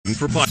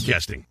for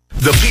podcasting.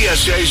 The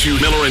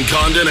PSAs, Miller and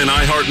Condon and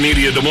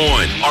iHeartMedia Des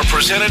Moines are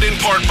presented in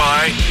part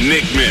by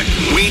Nick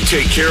Mick. We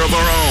take care of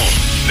our own.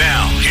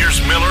 Now,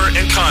 here's Miller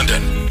and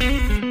Condon.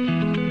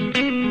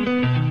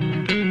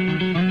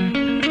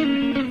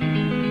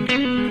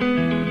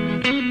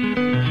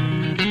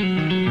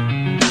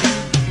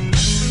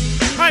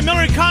 All right,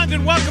 Miller and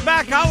Condon, welcome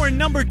back. Hour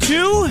number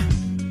 2.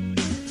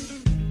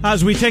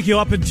 As we take you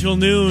up until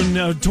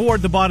noon,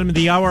 toward the bottom of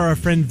the hour, our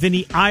friend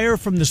Vinny Iyer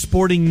from the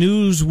Sporting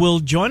News will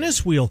join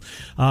us. We'll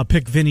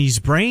pick Vinny's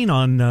brain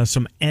on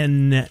some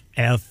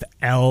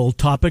NFL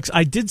topics.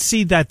 I did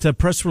see that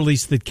press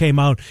release that came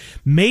out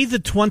May the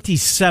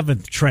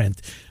 27th,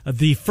 Trent.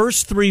 The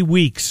first 3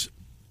 weeks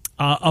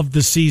of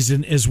the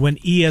season is when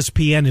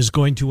ESPN is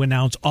going to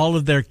announce all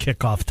of their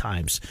kickoff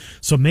times.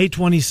 So May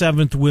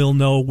 27th, we'll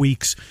know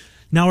weeks.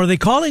 Now, are they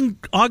calling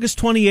August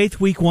 28th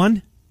week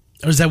 1?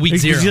 Or is that week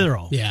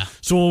 0? Yeah.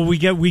 So will we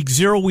get week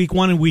 0, week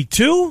 1, and week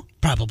 2?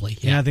 Probably.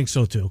 Yeah, I think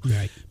so too.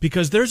 Right.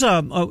 Because there's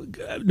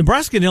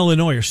Nebraska and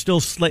Illinois are still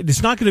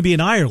it's not going to be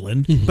in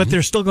Ireland, but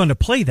they're still going to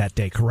play that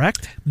day,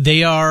 correct?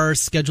 They are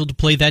scheduled to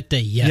play that day.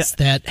 Yes,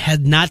 yeah. That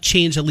had not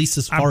changed, at least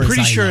as far as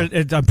I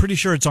know. I'm pretty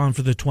sure it's on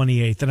for the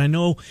 28th. And I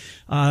know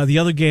the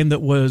other game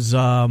that was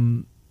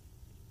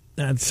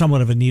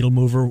somewhat of a needle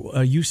mover,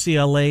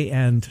 UCLA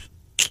and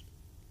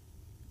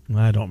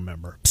I don't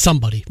remember.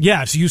 Somebody.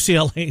 Yeah, it's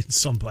UCLA and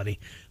somebody.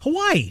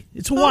 Hawaii.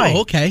 It's Hawaii.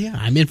 Oh, okay.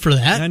 I'm in for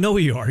that. I know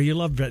you are. You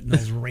love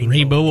those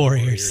Rainbow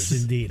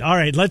Warriors. Indeed. All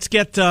right, let's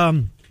get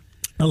our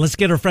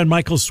friend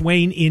Michael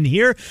Swain in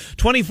here.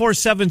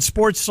 24/7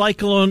 Sports,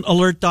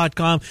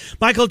 CycloneAlert.com.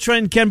 Michael,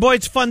 Trent, Ken, boy,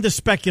 it's fun to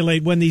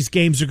speculate when these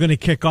games are going to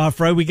kick off,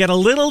 right? We get a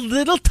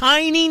little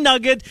tiny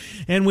nugget,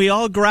 and we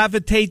all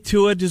gravitate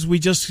to it as we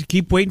just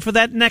keep waiting for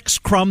that next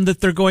crumb that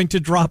they're going to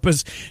drop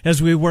us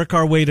as we work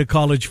our way to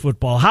college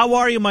football. How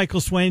are you,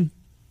 Michael Swain?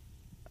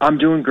 I'm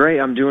doing great.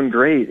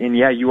 And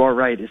yeah, you are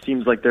right. It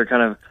seems like they're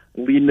kind of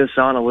leading us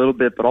on a little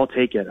bit, but I'll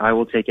take it. I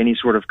will take any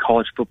sort of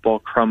college football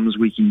crumbs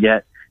we can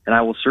get. And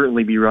I will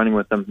certainly be running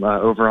with them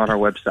over on our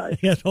website.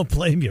 Yeah, don't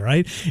blame you,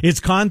 right? It's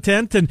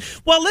content. And,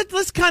 well,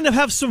 let's kind of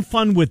have some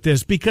fun with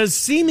this because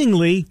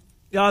seemingly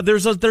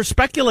there's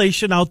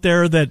speculation out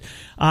there that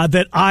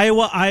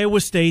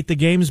Iowa State,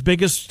 the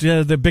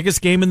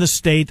biggest game in the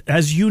state,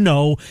 as you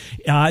know,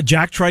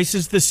 Jack Trice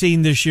is the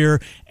scene this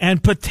year,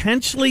 and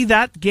potentially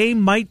that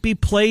game might be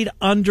played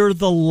under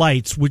the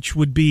lights, which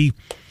would be...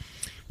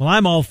 Well,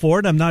 I'm all for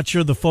it. I'm not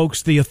sure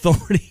the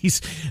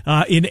authorities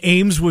in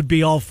Ames would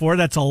be all for it.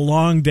 That's a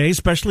long day,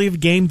 especially if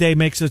game day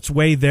makes its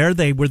way there.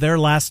 They were there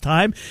last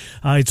time.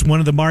 It's one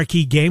of the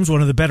marquee games,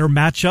 one of the better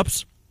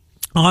matchups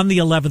on the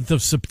 11th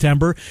of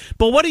September.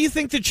 But what do you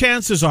think the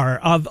chances are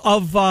of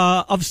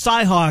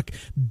Cyhawk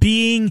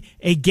being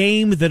a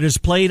game that is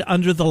played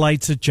under the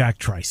lights at Jack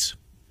Trice?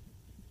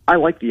 I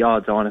like the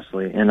odds,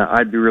 honestly, and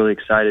I'd be really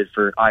excited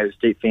for Iowa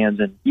State fans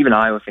and even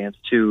Iowa fans,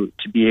 too,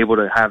 to be able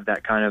to have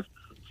that kind of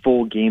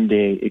full game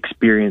day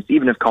experience.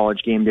 Even if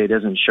college game day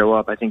doesn't show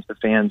up, I think the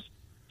fans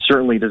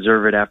certainly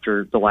deserve it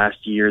after the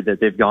last year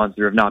that they've gone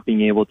through of not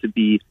being able to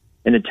be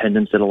in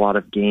attendance at a lot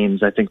of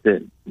games. I think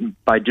that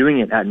by doing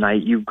it at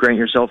night, you grant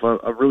yourself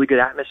a really good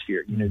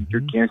atmosphere. You know,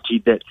 you're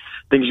guaranteed that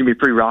things are going to be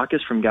pretty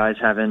raucous from guys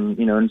having,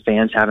 and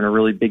fans having a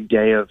really big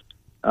day of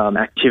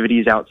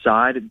activities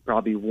outside. It'd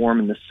probably warm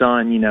in the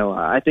sun.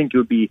 I think it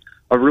would be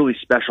a really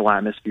special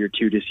atmosphere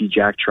too to see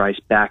Jack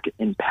Trice back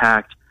and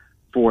packed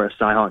for a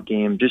Cyhawk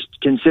game. Just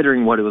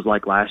considering what it was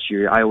like last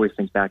year, I always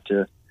think back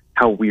to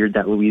how weird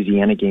that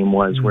Louisiana game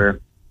was, where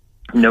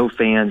no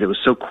fans. It was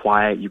so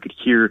quiet. You could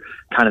hear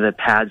kind of the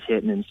pads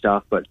hitting and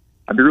stuff. But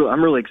I'm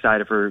really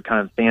excited for kind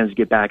of fans to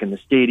get back in the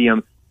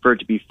stadium, for it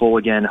to be full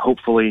again.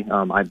 Hopefully,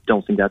 I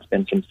don't think that's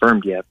been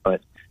confirmed yet,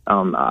 but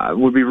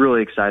would be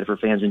really excited for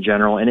fans in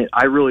general. And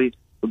I really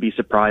would be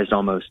surprised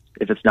almost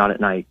if it's not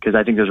at night, because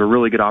I think there's a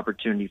really good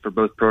opportunity for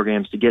both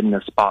programs to get in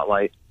the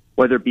spotlight,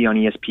 whether it be on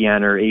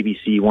ESPN or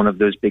ABC, one of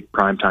those big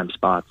primetime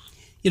spots.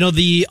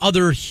 The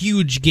other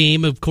huge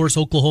game, of course,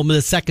 Oklahoma,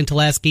 the second to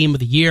last game of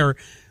the year.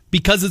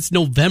 Because it's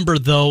November,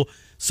 though,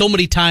 so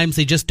many times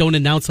they just don't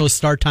announce those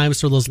start times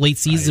for those late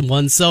season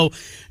ones. So,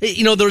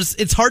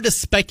 it's hard to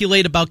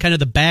speculate about kind of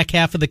the back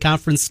half of the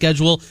conference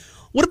schedule.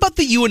 What about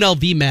the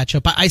UNLV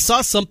matchup? I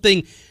saw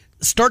something.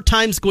 Start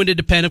time's going to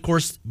depend, of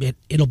course.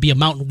 It'll be a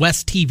Mountain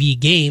West TV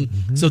game,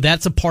 so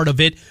that's a part of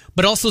it.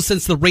 But also,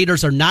 since the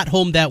Raiders are not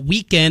home that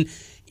weekend,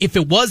 if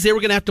it was, they were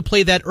going to have to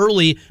play that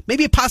early.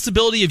 Maybe a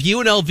possibility of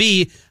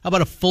UNLV. How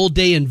about a full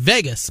day in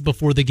Vegas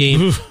before the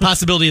game?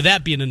 Possibility of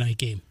that being a night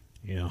game.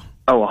 Yeah.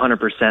 Oh, 100%.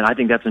 I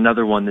think that's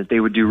another one that they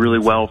would do really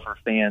well for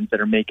fans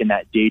that are making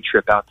that day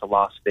trip out to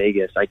Las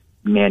Vegas.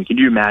 Man, could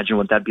you imagine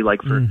what that'd be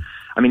like for...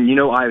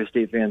 Iowa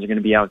State fans are going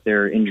to be out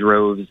there in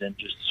droves and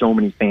just so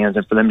many fans.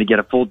 And for them to get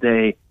a full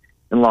day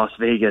in Las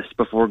Vegas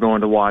before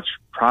going to watch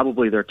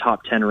probably their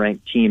top 10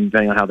 ranked team,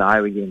 depending on how the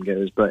Iowa game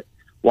goes, but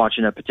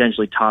watching a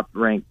potentially top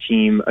ranked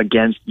team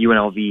against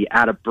UNLV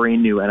at a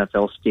brand new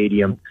NFL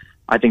stadium,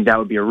 I think that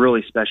would be a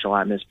really special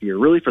atmosphere,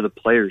 really for the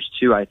players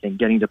too. I think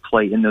getting to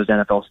play in those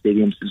NFL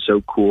stadiums is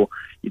so cool.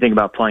 You think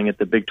about playing at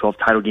the Big 12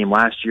 title game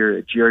last year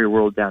at Jerry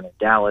World down in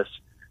Dallas.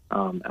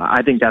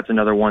 I think that's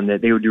another one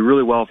that they would do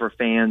really well for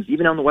fans,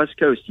 even on the West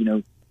Coast.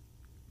 You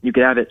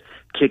could have it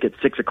kick at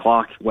 6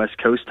 o'clock West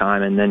Coast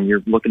time, and then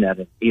you're looking at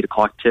an 8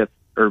 o'clock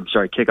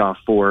kickoff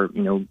for,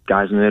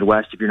 guys in the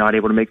Midwest if you're not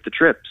able to make the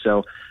trip.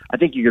 So I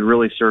think you could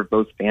really serve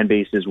both fan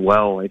bases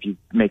well if you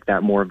make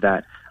that more of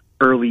that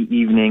early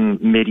evening,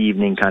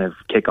 mid-evening kind of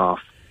kickoff.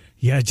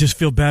 Yeah, I just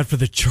feel bad for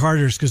the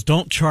charters, because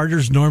don't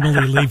charters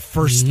normally leave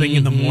first thing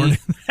in the morning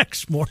the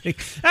next morning?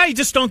 You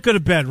just don't go to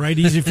bed, right?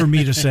 Easy for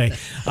me to say.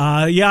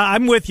 Yeah,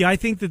 I'm with you. I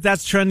think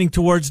that's trending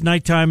towards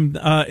nighttime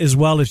as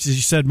well. As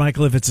you said,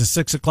 Michael, if it's a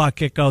 6 o'clock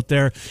kick out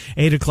there,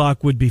 8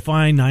 o'clock would be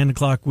fine, 9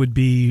 o'clock would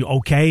be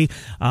okay.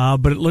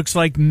 But it looks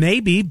like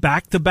maybe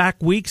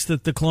back-to-back weeks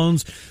that the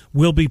Clones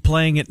will be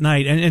playing at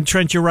night. And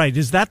Trent, you're right.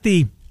 Is that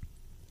the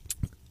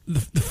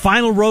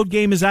final road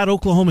game is at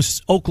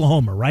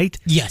Oklahoma, right?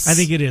 Yes. I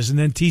think it is. And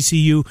then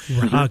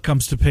TCU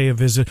comes to pay a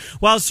visit.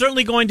 Well, it's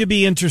certainly going to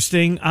be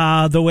interesting,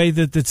 the way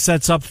that it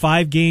sets up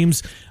 5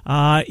 games.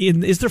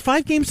 Is there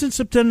 5 games in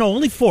September? No,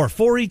 only 4.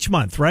 4 each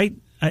month, right?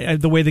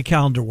 The way the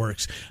calendar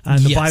works.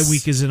 And the bye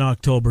week is in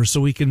October, so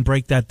we can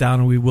break that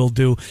down, and we will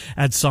do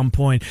at some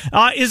point.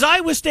 Is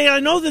Iowa State, I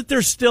know that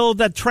there's still,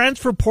 that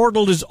transfer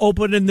portal is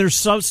open, and there's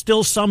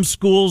still some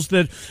schools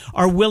that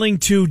are willing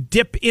to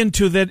dip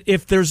into that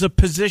if there's a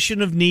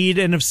position of need,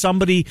 and if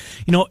somebody,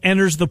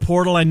 enters the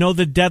portal. I know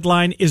the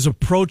deadline is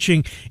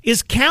approaching.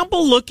 Is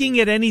Campbell looking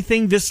at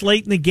anything this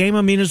late in the game?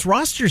 I mean, his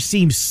roster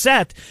seems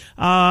set,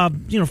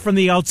 from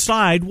the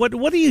outside. What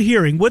are you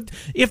hearing?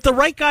 If the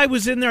right guy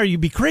was in there, you'd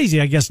be crazy,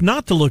 I guess,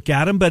 not to look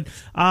at him, but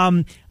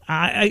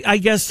I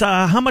guess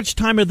how much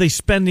time are they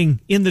spending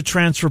in the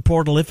transfer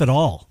portal, if at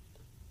all?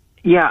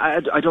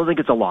 Yeah, I don't think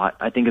it's a lot.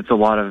 I think it's a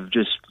lot of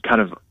just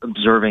kind of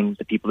observing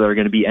the people that are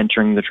going to be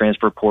entering the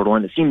transfer portal,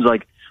 and it seems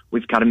like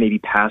we've kind of maybe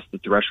passed the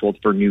threshold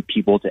for new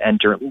people to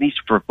enter, at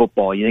least for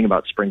football. You think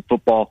about spring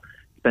football,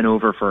 it's been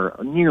over for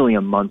nearly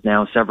a month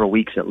now, several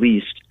weeks at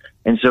least.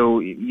 And so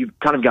you've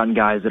kind of gotten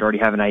guys that already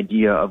have an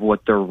idea of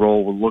what their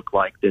role will look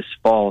like this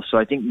fall. So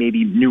I think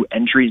maybe new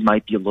entries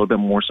might be a little bit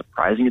more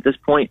surprising at this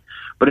point.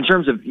 But in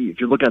terms of,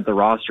 if you're looking at the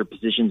roster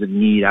positions of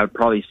need, I would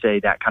probably say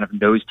that kind of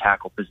nose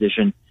tackle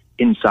position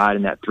inside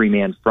in that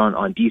 3-man front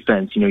on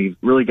defense. You've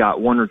really got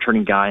one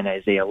returning guy in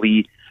Isaiah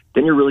Lee.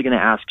 Then you're really going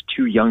to ask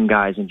 2 young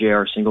guys in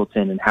J.R.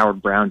 Singleton and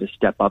Howard Brown to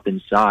step up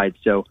inside.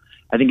 So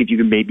I think if you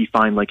can maybe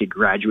find like a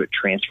graduate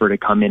transfer to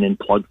come in and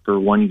plug for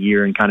 1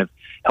 year and kind of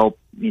help,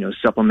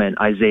 supplement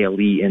Isaiah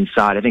Lee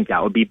inside, I think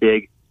that would be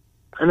big.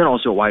 And then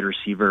also a wide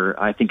receiver.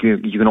 I think you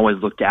can always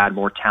look to add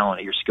more talent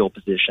at your skill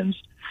positions.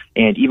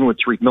 And even with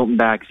Tariq Milton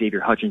back,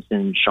 Xavier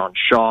Hutchinson, Sean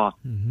Shaw,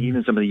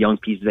 even some of the young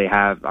pieces they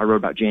have, I wrote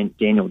about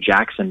Daniel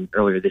Jackson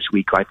earlier this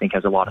week, who I think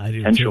has a lot of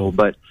potential.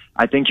 But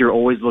I think you're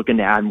always looking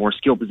to add more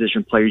skill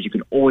position players. You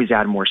can always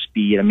add more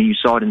speed. I mean, you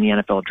saw it in the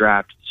NFL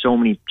draft. So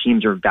many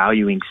teams are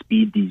valuing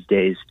speed these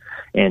days.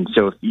 And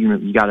so if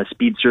you got a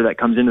speedster that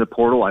comes into the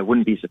portal, I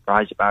wouldn't be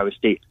surprised if Iowa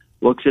State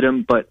looks at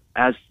him. But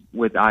as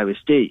with Iowa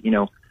State,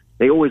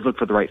 they always look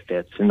for the right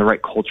fits and the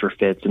right culture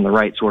fits and the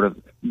right sort of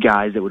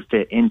guys that would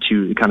fit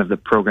into kind of the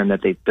program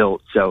that they've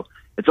built. So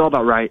it's all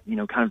about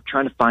kind of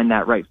trying to find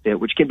that right fit,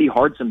 which can be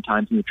hard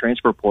sometimes in the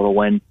transfer portal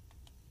when,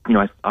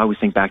 I always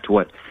think back to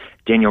what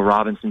Daniel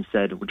Robinson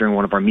said during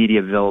one of our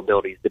media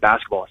availabilities, the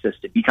basketball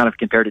assistant. He kind of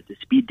compared it to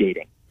speed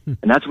dating. And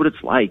that's what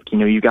it's like.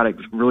 You got to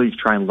really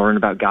try and learn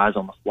about guys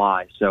on the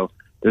fly. So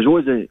there's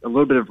always a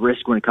little bit of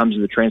risk when it comes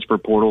to the transfer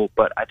portal.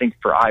 But I think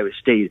for Iowa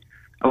State,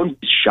 I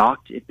wouldn't be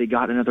shocked if they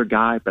got another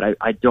guy, but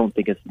I don't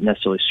think it's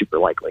necessarily super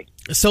likely.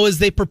 So as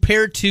they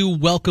prepare to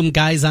welcome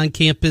guys on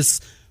campus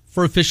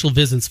for official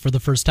visits for the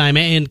first time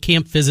and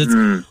camp visits,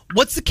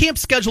 what's the camp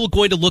schedule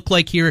going to look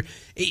like here?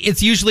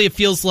 It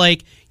feels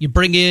like you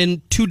bring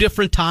in 2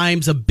 different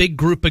times, a big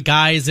group of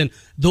guys, and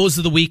those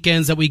are the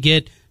weekends that we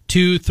get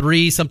 2,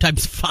 3,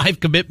 sometimes 5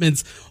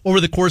 commitments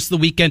over the course of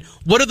the weekend.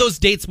 What are those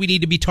dates we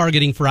need to be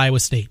targeting for Iowa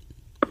State?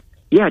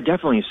 Yeah,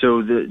 definitely.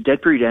 So the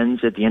dead period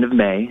ends at the end of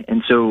May,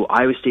 and so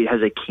Iowa State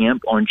has a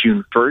camp on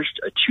June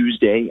 1st, a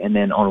Tuesday, and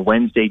then on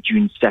Wednesday,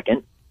 June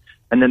 2nd.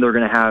 And then they're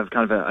going to have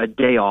kind of a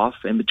day off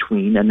in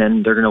between, and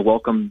then they're going to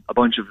welcome a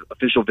bunch of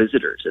official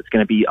visitors. It's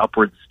going to be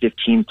upwards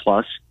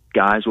 15-plus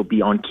guys will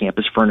be on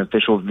campus for an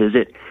official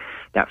visit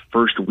that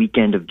first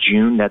weekend of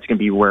June. That's going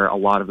to be where a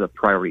lot of the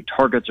priority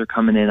targets are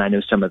coming in. I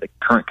know some of the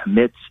current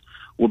commits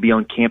will be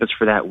on campus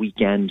for that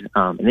weekend.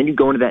 And then you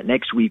go into that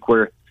next week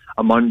where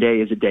a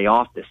Monday is a day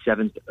off, the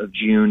 7th of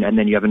June, and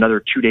then you have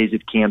another 2 days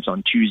of camps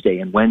on Tuesday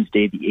and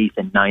Wednesday, the 8th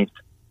and 9th.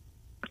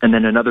 And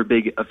then another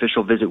big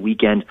official visit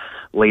weekend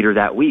later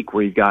that week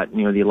where you've got, the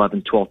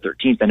 11th, 12th,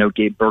 13th. I know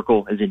Gabe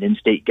Burkle is an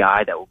in-state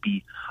guy that will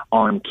be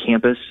on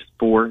campus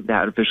for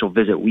that official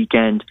visit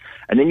weekend.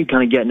 And then you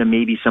kind of get into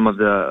maybe some of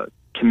the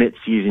commit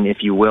season, if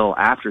you will,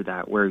 after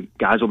that, where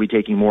guys will be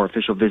taking more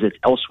official visits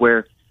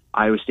elsewhere.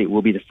 Iowa State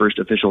will be the first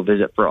official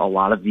visit for a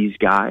lot of these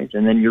guys.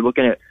 And then you're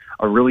looking at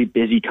a really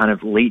busy kind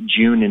of late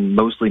June and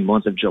mostly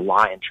month of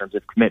July in terms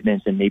of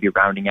commitments, and maybe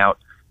rounding out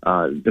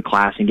the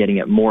class and getting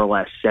it more or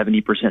less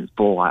 70%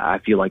 full, I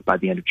feel like, by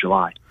the end of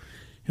July.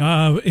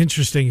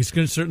 Interesting. It's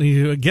going to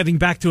certainly getting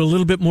back to a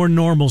little bit more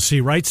normalcy,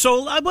 right?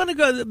 So I want to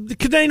go.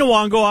 Kade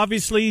Nwangwu,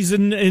 obviously, he's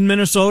in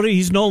Minnesota.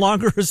 He's no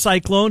longer a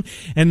Cyclone,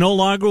 and no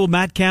longer will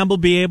Matt Campbell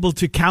be able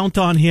to count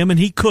on him, and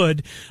he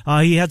could.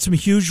 He had some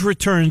huge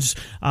returns to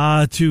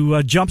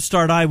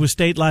jumpstart Iowa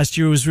State last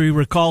year, as we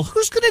recall.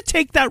 Who's going to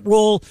take that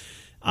role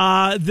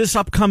this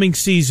upcoming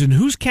season?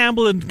 Who's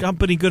Campbell and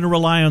company going to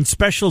rely on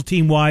special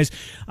team wise?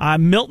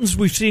 Milton's,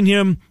 we've seen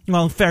him,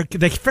 well,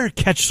 they fair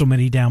catch so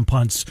many damn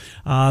punts.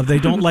 They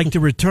don't like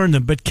to return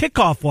them, but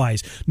kickoff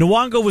wise,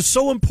 Nwangwu was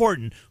so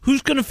important.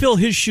 Who's going to fill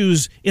his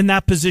shoes in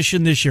that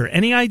position this year?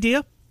 Any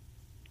idea?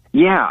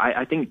 Yeah,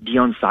 I think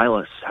Dion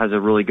Silas has a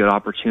really good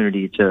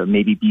opportunity to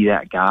maybe be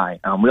that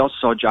guy. We also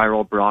saw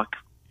Jairel Brock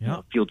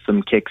field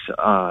some kicks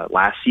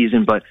last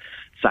season, but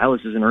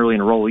Silas is an early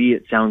enrollee.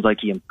 It sounds like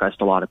he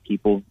impressed a lot of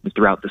people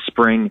throughout the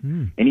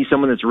spring, and he's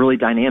someone that's really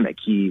dynamic.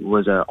 He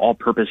was an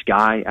all-purpose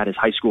guy at his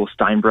high school,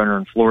 Steinbrenner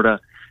in Florida.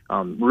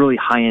 Really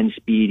high-end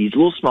speed. He's a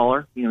little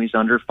smaller. He's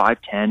under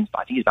 5'10".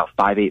 I think he's about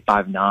 5'8",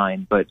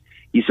 5'9", but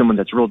he's someone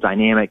that's real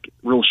dynamic,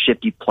 real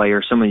shifty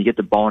player, someone you get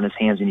the ball in his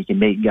hands and he can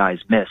make guys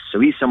miss.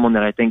 So he's someone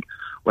that I think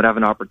would have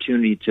an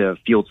opportunity to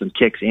field some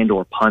kicks and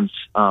or punts.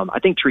 I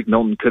think Tariq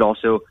Milton could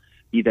also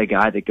be the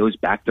guy that goes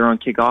back there on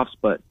kickoffs,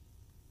 but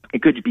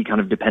it could be kind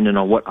of dependent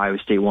on what Iowa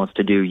State wants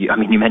to do. You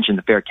mentioned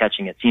the fair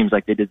catching. It seems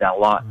like they did that a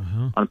lot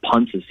on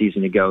punts a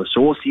season ago. So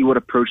we'll see what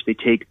approach they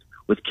take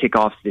with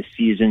kickoffs this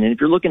season. And if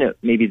you're looking at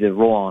maybe the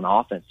role on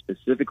offense,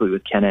 specifically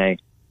with Kene,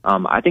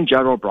 I think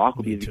Jairel Brock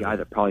will be the guy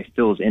that probably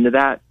fills into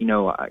that.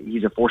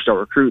 He's a 4-star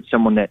recruit,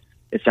 someone that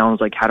it sounds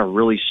like had a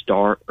really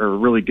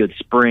good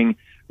spring,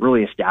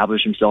 really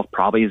established himself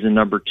probably as a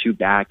number 2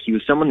 back. He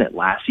was someone that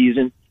last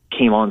season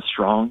came on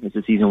strong as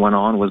the season went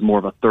on, was more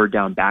of a third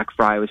down back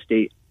for Iowa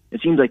State. It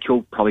seems like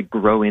he'll probably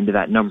grow into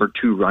that number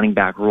 2 running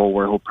back role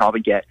where he'll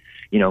probably get,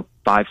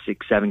 5,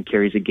 6, 7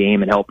 carries a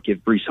game and help give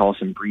Breece Hall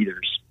some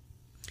breathers.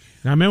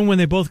 Now, I remember when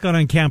they both got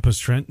on campus,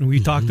 Trent, and we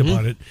talked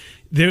about it.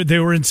 They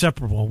were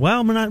inseparable.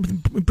 Well,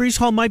 Breece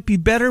Hall might be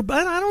better,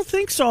 but I don't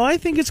think so. I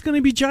think it's going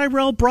to be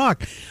Jairel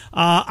Brock.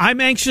 I'm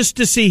anxious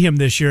to see him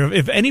this year.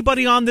 If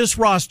anybody on this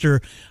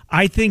roster,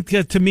 I think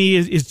to me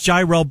is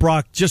Jairel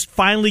Brock just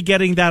finally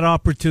getting that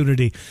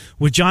opportunity.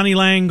 With Johnny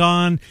Lang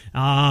gone,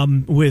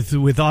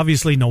 with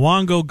obviously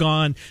Nwangwu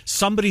gone,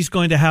 somebody's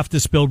going to have to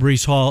spill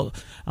Breece Hall,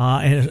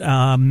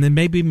 and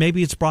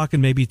maybe it's Brock,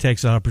 and maybe he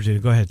takes that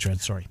opportunity. Go ahead,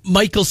 Trent. Sorry,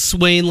 Michael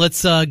Swain.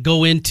 Let's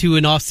go into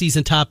an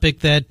off-season topic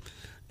that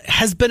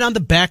has been on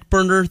the back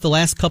burner the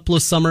last couple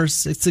of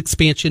summers. It's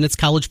expansion. It's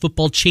college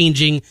football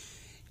changing.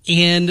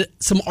 And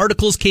some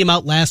articles came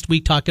out last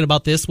week talking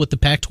about this with the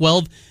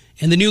Pac-12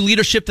 and the new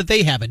leadership that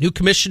they have. A new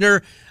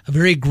commissioner, a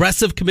very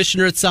aggressive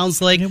commissioner, it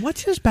sounds like. And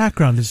what's his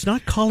background? It's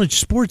not college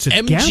sports. It's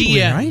MGM,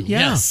 gambling, right? Yeah.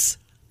 Yes.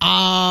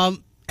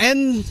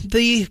 And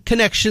the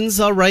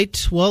connections, all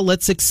right, well,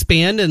 let's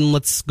expand and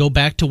let's go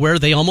back to where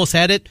they almost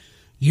had it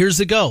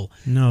years ago.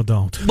 No,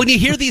 don't. When you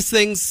hear these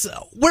things,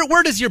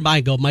 where does your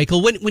mind go,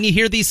 Michael? When you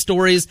hear these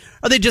stories,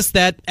 are they just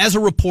that, as a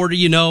reporter,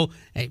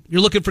 hey,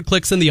 you're looking for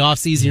clicks in the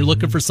offseason, you're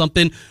looking for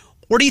something,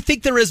 or do you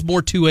think there is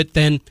more to it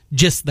than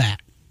just that?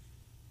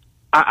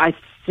 I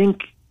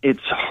think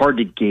it's hard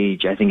to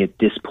gauge, I think, at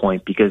this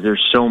point, because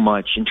there's so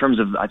much, in terms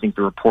of, I think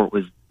the report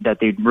was that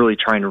they're really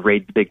trying to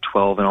raid the Big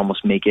 12 and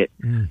almost make it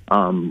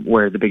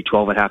where the Big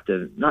 12 would have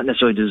to not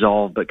necessarily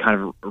dissolve, but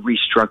kind of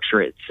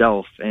restructure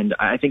itself. And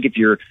I think if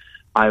you're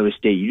Iowa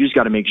State, you just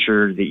got to make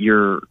sure that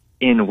you're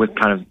in with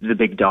kind of the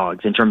big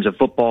dogs. In terms of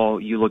football,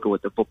 you look at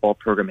what the football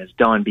program has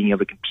done, being able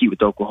to compete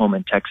with Oklahoma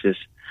and Texas.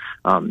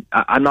 I'm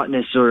not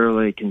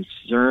necessarily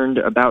concerned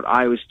about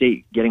Iowa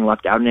State getting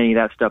left out in any of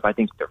that stuff. I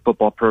think their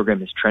football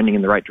program is trending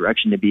in the right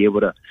direction to be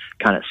able to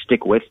kind of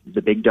stick with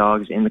the big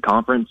dogs in the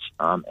conference.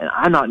 And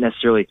I'm not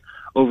necessarily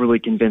overly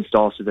convinced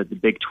also that the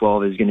Big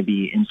 12 is going to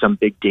be in some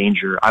big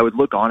danger. I would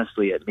look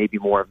honestly at maybe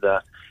more of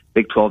the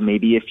Big 12,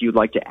 maybe if you'd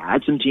like to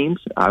add some teams.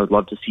 I would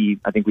love to see,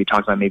 I think we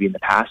talked about maybe in the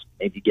past,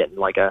 maybe getting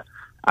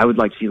I would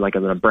like to see a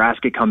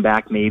Nebraska come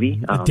back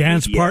maybe. A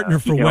dance partner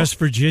for West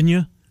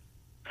Virginia?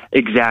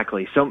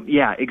 Exactly. So,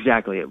 yeah,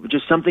 exactly.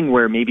 Just something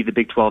where maybe the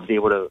Big 12 is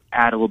able to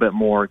add a little bit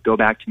more, go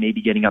back to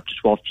maybe getting up to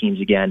 12 teams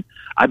again.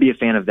 I'd be a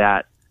fan of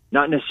that.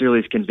 Not necessarily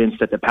as convinced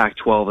that the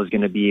Pac-12 is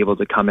going to be able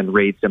to come and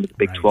raid some of the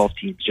Big 12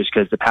 teams, just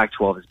because the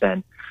Pac-12 has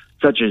been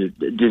such a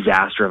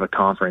disaster of a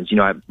conference.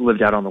 I've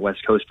lived out on the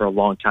West Coast for a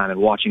long time, and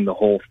watching the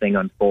whole thing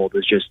unfold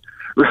was just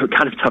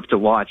kind of tough to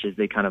watch as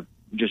they kind of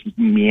just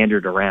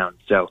meandered around.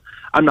 So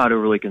I'm not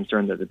overly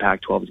concerned that the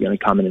Pac-12 is going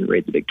to come in and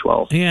raid the Big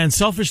 12. Yeah, and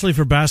selfishly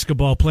for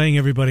basketball, playing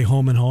everybody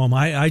home and home,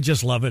 I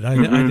just love it.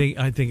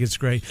 I think it's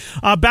great.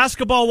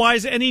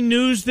 Basketball-wise, any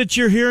news that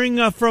you're hearing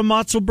from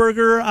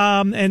Otzelberger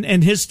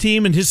and his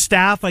team and his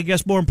staff, I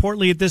guess more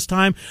importantly at this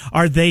time?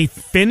 Are they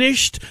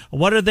finished?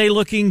 What are they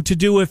looking to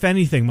do, if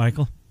anything,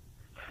 Michael?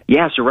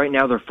 Yeah, so right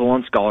now they're full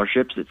on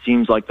scholarships. It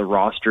seems like the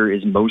roster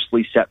is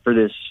mostly set for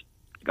this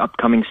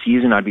upcoming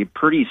season. I'd be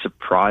pretty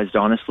surprised,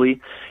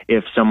 honestly,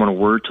 if someone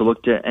were to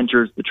look to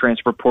enter the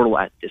transfer portal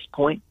at this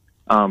point.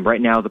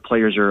 Right now, the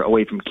players are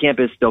away from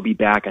campus. They'll be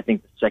back, I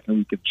think, the second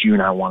week of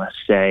June, I want to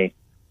say,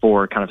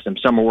 for kind of some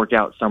summer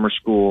workout, summer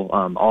school,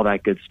 all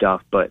that good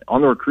stuff. But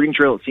on the recruiting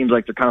trail, it seems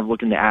like they're kind of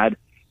looking to add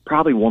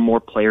probably one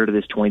more player to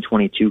this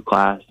 2022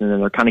 class, and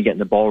then they're kind of getting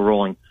the ball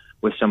rolling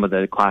with some of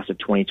the class of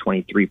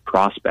 2023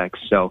 prospects.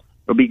 So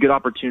it'll be a good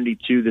opportunity,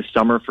 too, this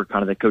summer for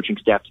kind of the coaching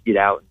staff to get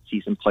out and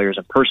see some players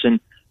in person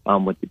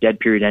with the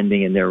dead period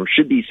ending, and there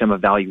should be some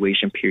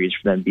evaluation periods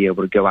for them to be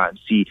able to go out and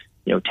see,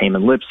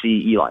 Taman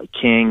Lipsey, Eli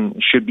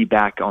King should be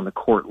back on the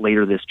court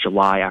later this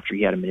July after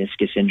he had a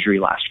meniscus injury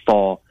last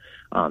fall.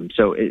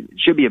 So it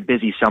should be a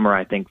busy summer,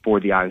 I think, for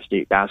the Iowa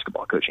State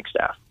basketball coaching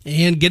staff.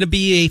 And going to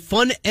be a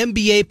fun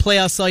NBA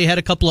playoff. I saw you had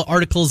a couple of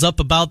articles up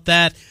about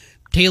that.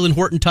 Talen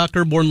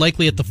Horton-Tucker more than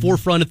likely at the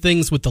forefront of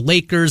things with the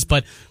Lakers,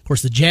 but of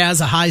course the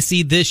Jazz, a high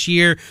seed this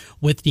year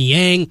with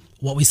Niang.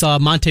 What we saw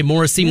Monte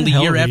Morris seemingly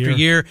year after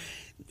year.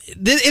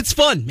 It's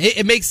fun.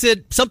 It makes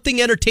it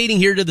something entertaining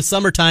here to the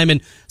summertime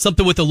and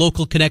something with a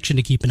local connection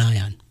to keep an eye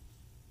on.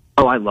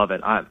 Oh, I love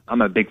it.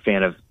 I'm a big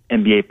fan of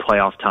NBA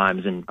playoff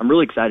times, and I'm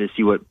really excited to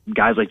see what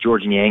guys like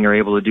Georges Niang are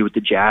able to do with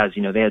the Jazz.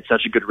 They had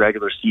such a good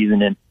regular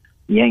season, and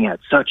Niang had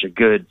such a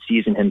good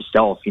season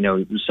himself. He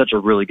was such a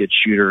really good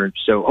shooter. And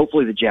so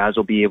hopefully the Jazz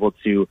will be able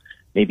to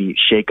maybe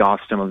shake off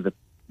some of the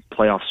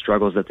playoff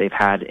struggles that they've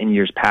had in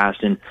years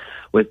past. And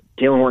with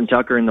Talen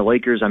Horton-Tucker and the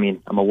Lakers,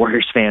 I'm a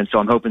Warriors fan, so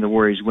I'm hoping the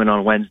Warriors win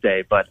on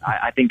Wednesday. But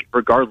I think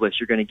regardless,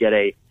 you're going to get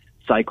a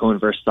Cyclone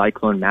versus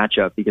Cyclone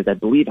matchup because I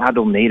believe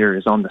Abdel Nader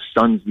is on the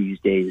Suns these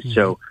days. Mm-hmm.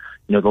 So,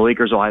 the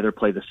Lakers will either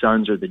play the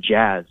Suns or the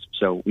Jazz.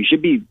 So we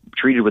should be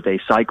treated with a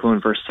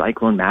Cyclone versus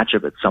Cyclone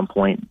matchup at some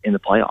point in the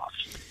playoffs.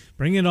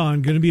 Bring it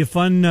on. Going to be a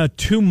fun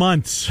 2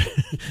 months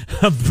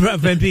of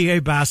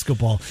NBA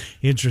basketball.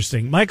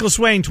 Interesting. Michael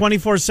Swain,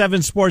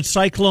 24/7 Sports,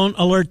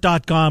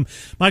 CycloneAlert.com.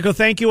 Michael,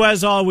 thank you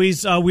as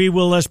always. We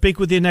will speak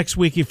with you next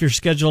week if your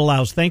schedule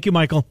allows. Thank you,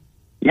 Michael.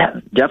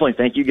 Yeah, definitely.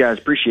 Thank you, guys.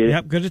 Appreciate it.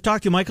 Yep, good to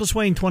talk to you. Michael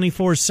Swain,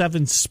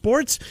 24/7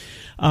 Sports.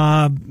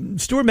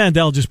 Stuart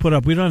Mandel just put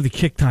up, we don't have the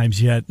kick times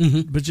yet,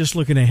 but just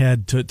looking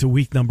ahead to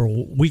week number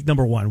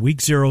one. Week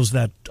 0's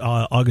that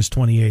August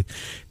 28th.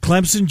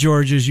 Clemson,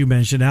 Georgia, as you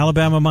mentioned,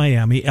 Alabama,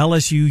 Miami,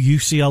 LSU,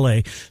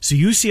 UCLA. So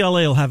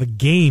UCLA will have a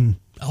game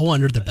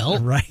under the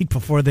belt. Right,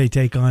 before they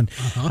take on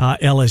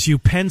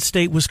LSU. Penn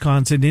State,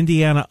 Wisconsin,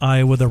 Indiana,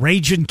 Iowa, the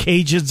Ragin'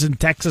 Cajuns in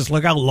Texas.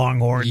 Look out,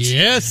 Longhorns.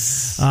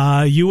 Yes.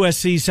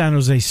 USC, San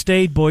Jose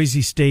State,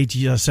 Boise State,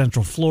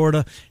 Central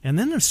Florida. And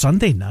then there's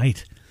Sunday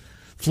night,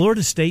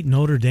 Florida State,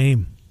 Notre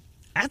Dame.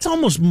 That's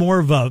almost more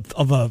of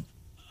a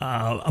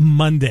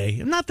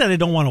Monday. Not that I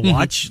don't want to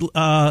watch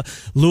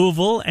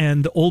Louisville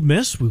and Ole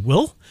Miss. We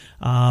will.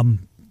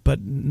 But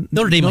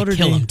Notre Dame might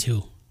kill them,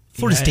 too.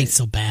 Florida State's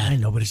so bad. I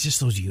know, but it's just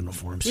those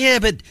uniforms. Yeah,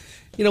 but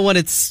you know what?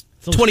 It's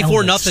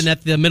 24-0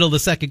 at the middle of the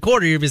second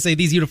quarter. You're going to say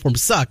these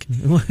uniforms suck.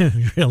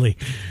 Really?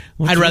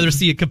 I'd rather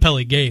see a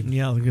compelling game.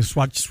 Yeah,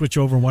 let's switch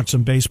over and watch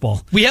some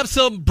baseball. We have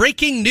some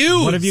breaking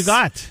news. What have you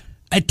got?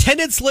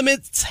 Attendance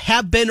limits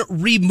have been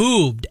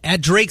removed at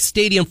Drake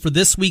Stadium for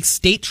this week's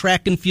State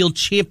Track and Field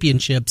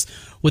Championships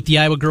with the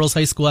Iowa Girls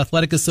High School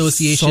Athletic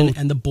Association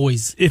and the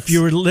boys. If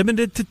you're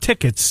limited to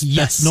tickets,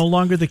 that's no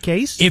longer the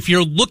case? If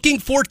you're looking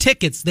for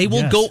tickets, they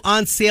will go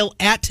on sale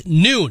at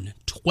noon,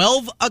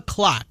 12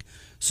 o'clock.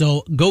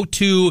 So go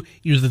to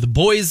either the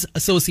Boys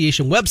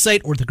Association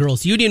website or the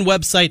Girls Union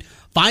website.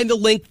 Find the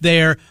link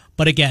there.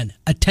 But again,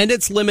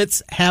 attendance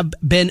limits have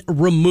been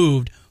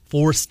removed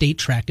for State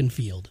Track and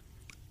Field.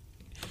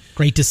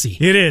 Great to see.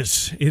 It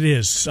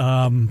is.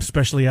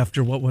 Especially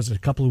after, what was it, a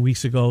couple of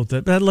weeks ago.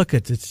 Look,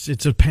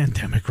 it's a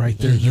pandemic right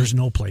there. There's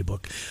no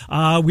playbook.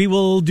 We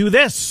will do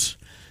this.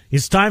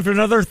 It's time for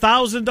another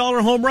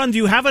 $1,000 home run. Do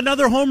you have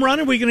another home run?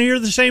 Or are we going to hear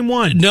the same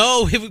one?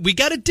 No, we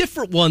got a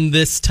different one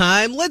this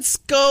time. Let's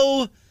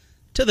go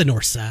to the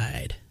north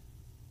side.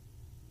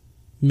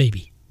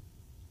 Maybe.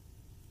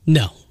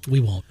 No,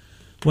 we won't.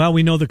 Well,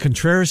 we know the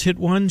Contreras hit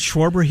one.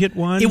 Schwarber hit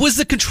one. It was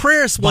the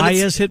Contreras one.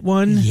 Baez hit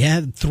one.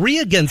 Yeah, 3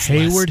 against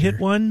Hayward hit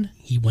one.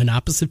 He went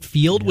opposite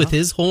field with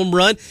his home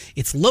run.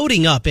 It's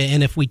loading up,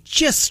 and if we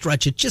just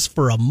stretch it just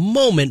for a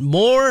moment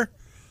more,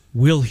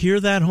 we'll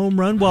hear that home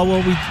run.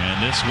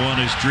 And this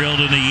one is drilled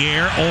in the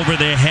air over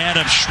the head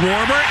of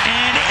Schwarber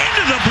and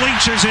into the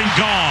bleachers and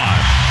gone.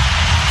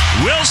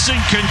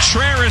 Wilson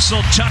Contreras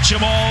will touch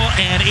them all,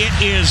 and it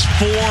is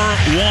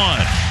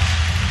 4-1.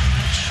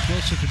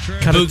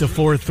 Cut it to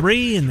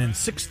 4-3, and then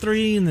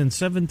 6-3, and then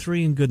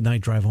 7-3, and good night,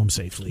 drive home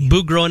safely.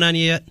 Boog growing on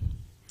you yet?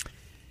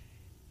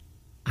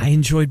 I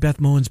enjoyed Beth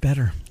Mowins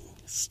better.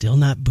 Still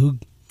not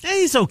Boog.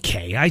 He's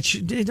okay.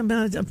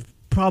 I'm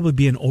probably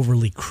being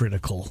overly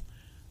critical.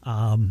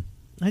 I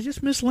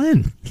just miss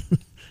Len.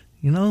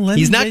 Len.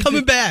 He's not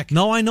coming back.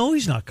 No, I know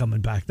he's not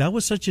coming back. That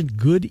was such a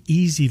good,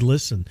 easy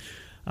listen.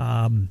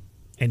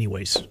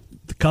 Anyways,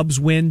 the Cubs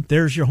win.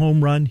 There's your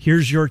home run.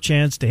 Here's your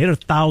chance to hit a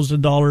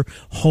 $1,000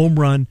 home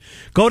run.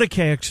 Go to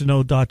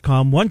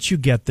KXNO.com. Once you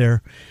get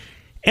there,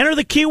 enter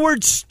the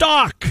keyword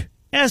stock.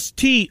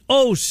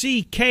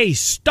 STOCK,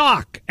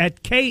 stock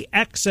at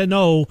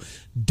KXNO.com.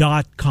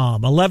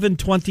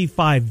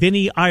 11:25.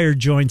 Vinny Iyer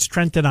joins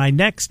Trent and I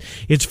next.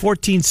 It's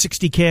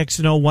 1460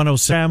 KXNO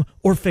 107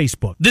 or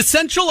Facebook. The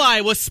Central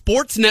Iowa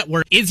Sports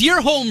Network is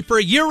your home for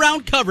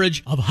year-round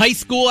coverage of high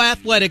school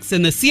athletics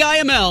in the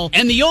CIML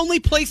and the only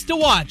place to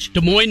watch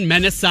Des Moines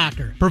Menace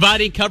Soccer.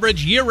 Providing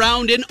coverage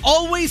year-round and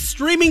always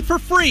streaming for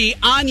free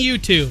on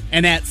YouTube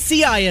and at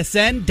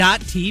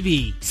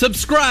CISN.TV.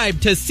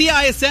 Subscribe to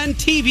CISN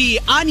TV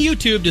on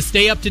YouTube to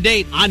stay up to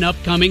date on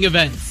upcoming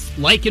events.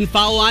 Like and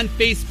follow on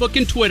Facebook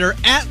and Twitter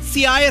at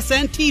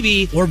CISN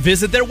TV or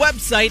visit their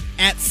website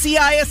at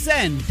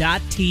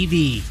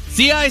CISN.TV.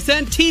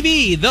 CISN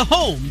TV, the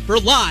home for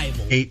live.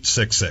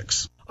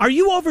 866. Are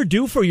you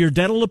overdue for your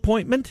dental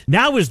appointment?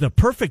 Now is the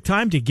perfect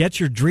time to get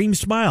your dream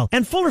smile.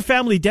 And Fuller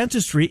Family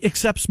Dentistry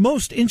accepts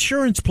most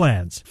insurance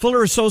plans.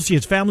 Fuller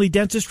Associates Family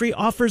Dentistry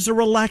offers a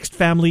relaxed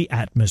family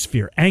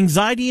atmosphere,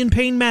 anxiety and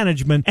pain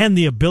management, and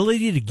the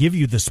ability to give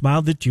you the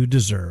smile that you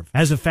deserve.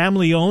 As a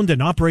family-owned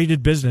and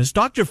operated business,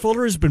 Dr.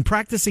 Fuller has been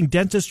practicing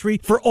dentistry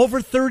for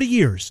over 30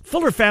 years.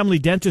 Fuller Family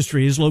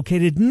Dentistry is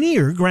located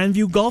near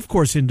Grandview Golf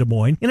Course in Des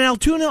Moines in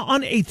Altoona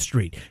on 8th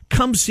Street.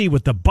 Come see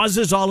what the buzz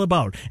is all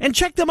about and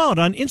check them out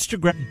on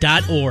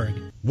Instagram.org.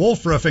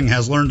 Wolf Roofing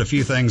has learned a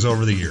few things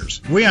over the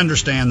years. We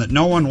understand that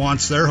no one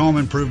wants their home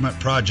improvement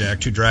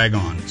project to drag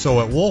on.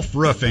 So at Wolf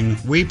Roofing,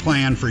 we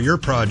plan for your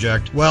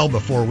project well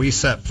before we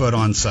set foot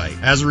on site.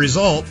 As a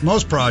result,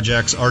 most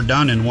projects are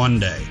done in one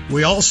day.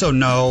 We also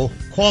know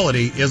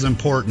quality is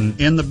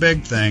important in the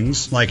big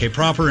things like a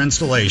proper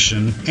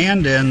installation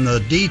and in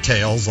the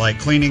details like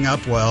cleaning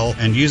up well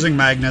and using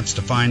magnets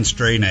to find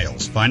stray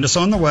nails. Find us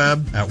on the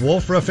web at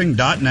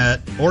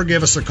wolfroofing.net or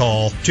give us a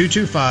call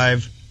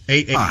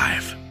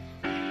 225-8885.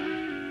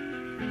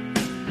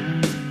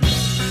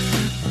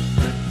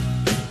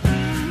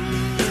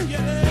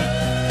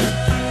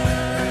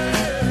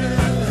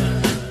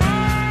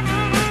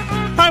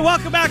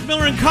 Welcome back,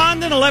 Miller and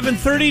Condon,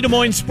 1130 Des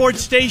Moines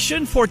Sports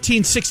Station,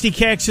 1460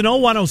 KXNO,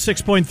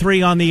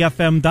 106.3 on the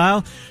FM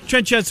dial.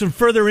 Trent, you had some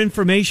further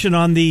information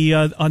on the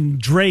on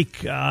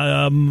Drake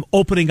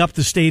opening up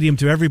the stadium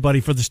to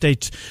everybody for the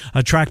state's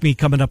track meet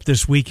coming up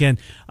this weekend.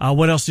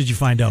 What else did you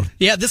find out?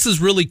 Yeah, this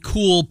is really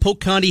cool. Polk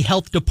County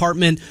Health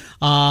Department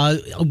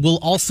will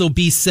also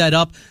be set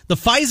up. The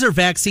Pfizer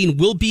vaccine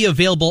will be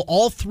available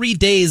all 3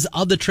 days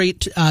of the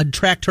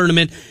track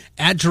tournament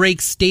at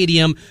Drake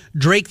Stadium.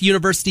 Drake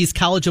University's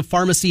College of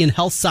Pharmacy and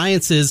Health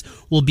Sciences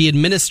will be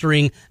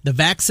administering the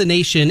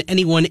vaccination.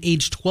 Anyone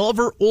age 12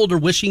 or older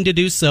wishing to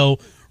do so,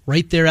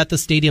 right there at the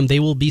stadium, they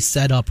will be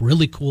set up.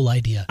 Really cool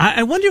idea.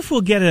 I wonder if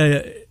we'll get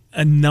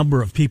a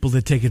number of people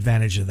that take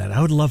advantage of that.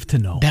 I would love to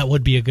know. That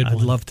would be a good one.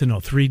 I'd love to know.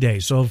 3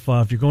 days. So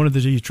if you're going to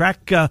the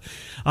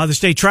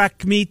state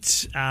track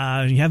meets, you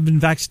haven't been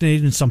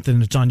vaccinated and something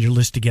that's on your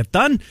list to get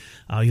done,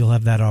 you'll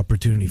have that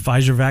opportunity.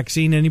 Pfizer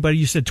vaccine, anybody?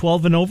 You said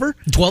 12 and over?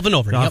 12 and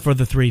over, yep. For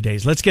the 3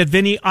 days. Let's get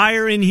Vinny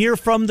Iyer in here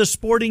from the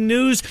Sporting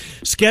News.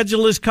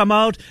 Schedule has come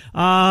out.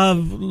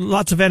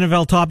 Lots of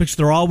NFL topics.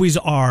 There always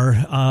are,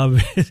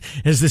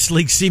 as this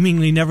league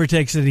seemingly never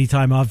takes any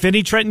time off.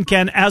 Vinny, Trent, and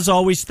Ken, as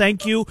always,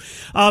 thank you.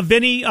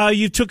 Vinny,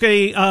 you took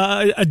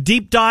a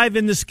deep dive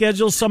in the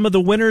schedule, some of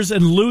the winners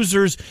and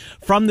losers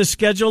from the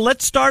schedule.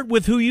 Let's start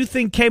with who you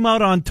think came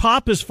out on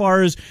top as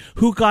far as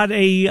who got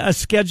a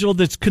schedule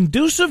that's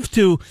conducive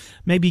to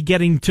maybe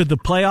getting to the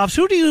playoffs.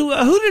 Who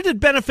did it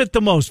benefit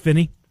the most,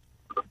 Vinny?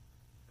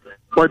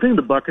 Well, I think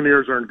the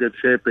Buccaneers are in good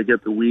shape. They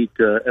get the weak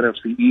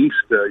NFC East.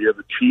 You have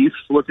the Chiefs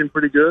looking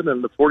pretty good,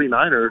 and the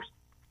 49ers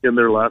in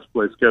their last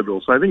place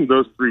schedule. So I think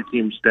those three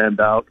teams stand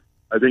out.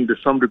 I think to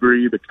some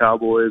degree the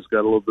Cowboys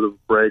got a little bit of a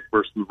break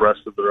versus the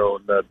rest of their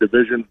own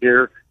division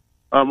here.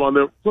 On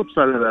the flip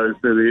side of that is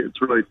that it's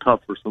really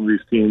tough for some of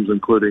these teams,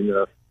 including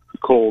the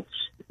Colts,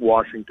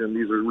 Washington.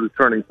 These are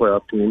returning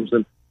playoff teams,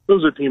 and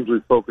those are teams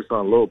we focus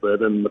on a little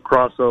bit. And the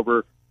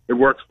crossover, it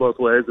works both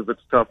ways. If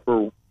it's tough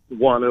for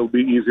one, it'll be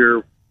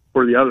easier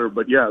for the other.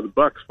 But, yeah, the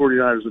Bucs,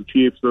 49ers, and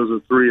Chiefs, those are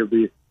three of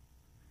the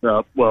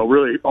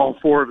really all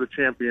four of the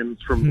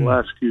champions from the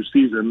last few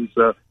seasons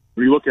when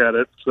you look at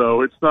it.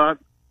 So it's not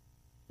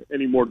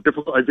any more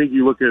difficult. I think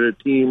you look at a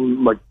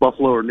team like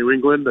Buffalo or New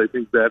England, I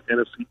think that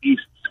NFC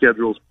East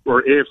schedules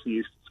or AFC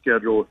East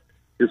schedule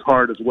is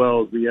hard as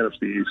well as the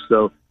NFC East.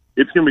 So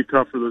it's going to be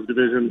tough for those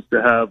divisions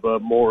to have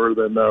more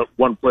than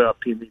one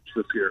playoff team each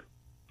this year.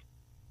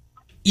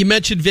 You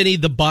mentioned, Vinny,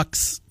 the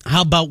Bucs.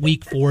 How about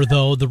week 4,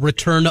 though? The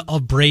return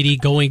of Brady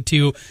going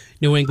to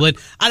New England.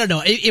 I don't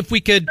know. If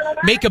we could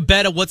make a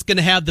bet of what's going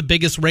to have the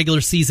biggest regular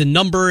season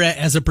number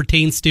as it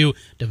pertains to,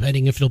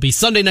 depending if it'll be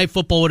Sunday Night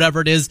Football, whatever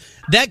it is,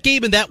 that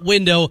game in that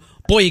window,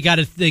 boy, you got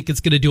to think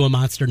it's going to do a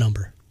monster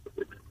number.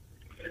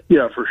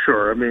 Yeah, for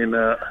sure. I mean,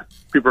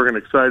 people are going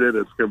to get excited.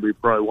 It's going to be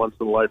probably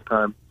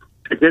once-in-a-lifetime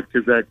ticket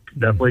because that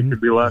definitely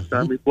could be the last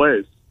time he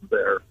plays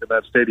there in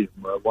that stadium.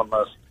 One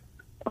last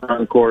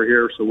encore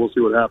here, so we'll see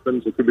what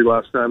happens. It could be the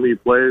last time he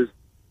plays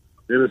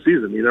in a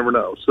season. You never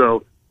know.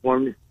 So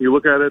when you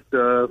look at it,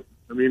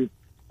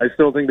 I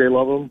still think they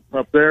love him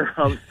up there,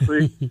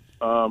 obviously.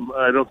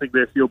 I don't think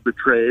they feel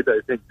betrayed.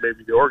 I think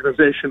maybe the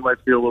organization might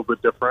feel a little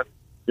bit different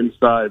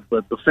inside.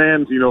 But the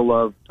fans,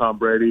 love Tom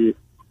Brady.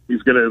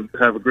 He's going to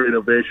have a great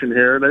ovation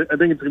here. And I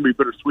think it's going to be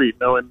bittersweet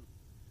knowing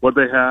what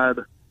they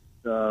had,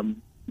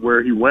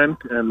 where he went,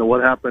 and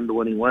what happened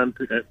when he went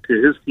to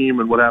his team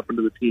and what happened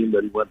to the team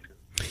that he went to.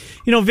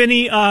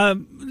 Vinny,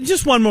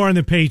 just one more on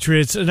the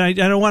Patriots, and I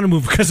don't want to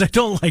move because I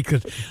don't like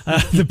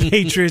the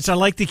Patriots. I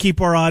like to keep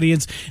our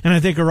audience, and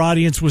I think our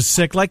audience was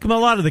sick, like a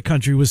lot of the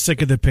country was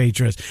sick of the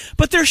Patriots.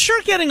 But they're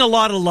sure getting a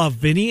lot of love,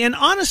 Vinny, and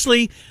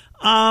honestly,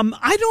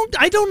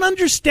 I don't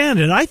understand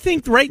it. I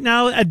think right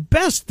now, at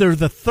best, they're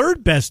the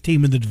third best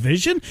team in the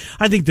division.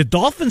 I think the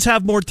Dolphins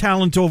have more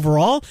talent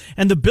overall,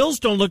 and the Bills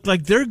don't look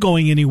like they're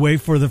going anyway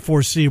for the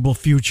foreseeable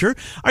future.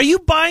 Are you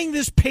buying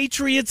this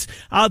Patriots?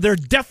 They're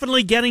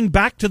definitely getting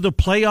back to the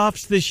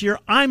playoffs this year.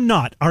 I'm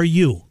not. Are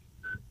you?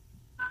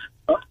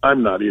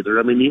 I'm not either.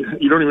 I mean,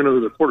 you don't even know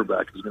who the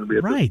quarterback is going to be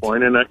at this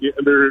point, and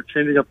they're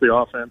changing up the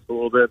offense a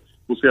little bit.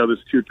 We'll see how this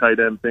 2 tight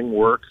end thing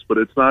works, but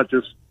it's not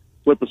just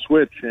flip a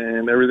switch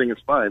and everything is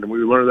fine. And we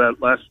learned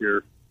that last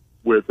year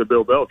with the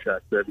Bill Belichick,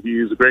 that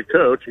he's a great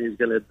coach and he's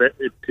going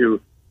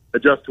to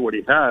adjust to what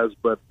he has,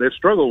 but they've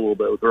struggled a little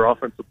bit with their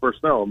offensive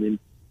personnel. I mean,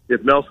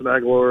 if Nelson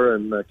Aguilar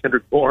and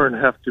Kendrick Bourne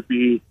have to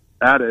be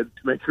added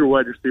to make your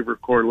wide receiver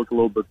core look a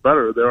little bit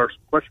better, there are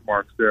some question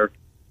marks there.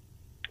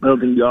 I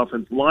don't think the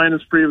offensive line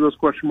is free of those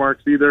question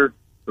marks either.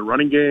 The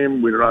running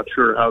game, we're not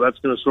sure how that's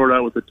going to sort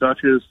out with the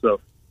touches.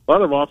 So a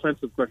lot of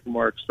offensive question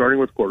marks, starting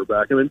with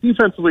quarterback. And then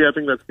defensively, I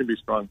think that's going to be a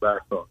strong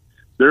backbone.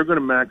 They're going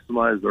to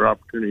maximize their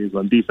opportunities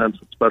on defense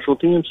and special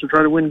teams to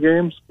try to win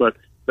games, but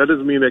that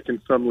doesn't mean they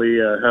can suddenly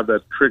have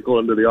that trickle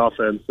into the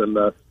offense, and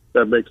that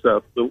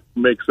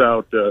makes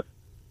out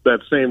that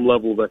same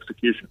level of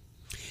execution.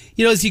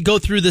 As you go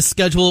through the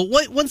schedule,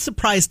 one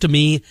surprise to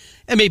me,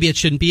 and maybe it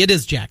shouldn't be, it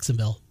is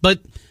Jacksonville, but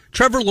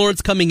Trevor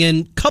Lawrence coming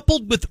in,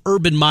 coupled with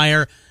Urban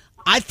Meyer,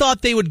 I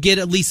thought they would get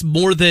at least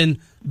more than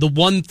the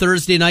one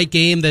Thursday night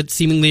game that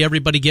seemingly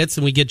everybody gets,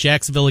 and we get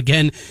Jacksonville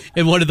again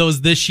in one of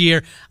those this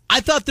year. I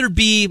thought there'd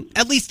be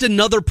at least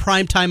another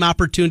primetime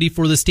opportunity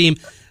for this team.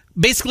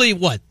 Basically,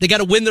 what? They got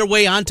to win their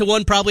way onto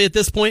one probably at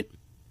this point?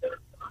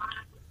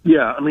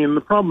 Yeah, I mean,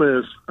 the problem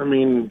is,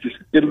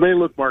 it may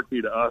look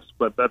marquee to us,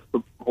 but that's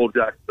the whole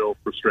Jacksonville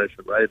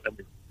frustration, right? I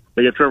mean,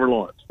 they get Trevor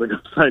Lawrence. They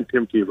got to sign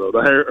Tim Tebow. They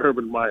hire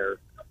Urban Meyer.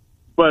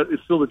 But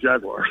it's still the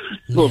Jaguars.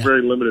 It's still a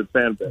very limited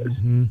fan base.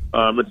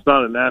 Mm-hmm. It's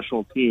not a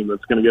national team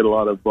that's going to get a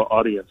lot of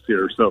audience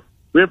here. So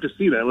we have to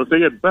see them. If they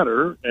get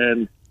better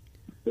and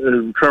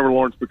Trevor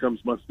Lawrence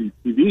becomes must-see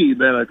TV,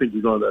 then I think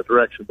you go in that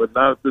direction. But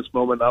not at this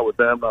moment, not with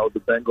them, not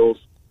with the Bengals.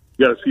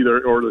 You got to see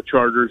or the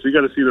Chargers. You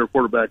got to see their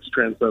quarterbacks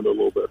transcend a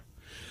little bit.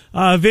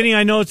 Vinny,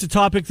 I know it's a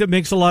topic that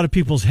makes a lot of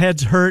people's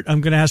heads hurt.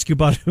 I'm going to ask you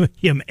about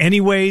him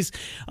anyways.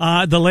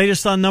 The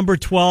latest on number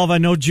 12, I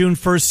know June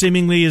 1st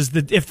seemingly is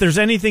that if there's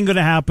anything going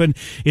to happen,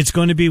 it's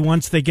going to be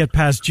once they get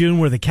past June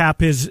where the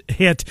cap is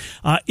hit,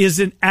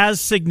 isn't as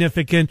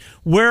significant.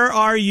 Where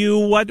are you?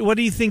 What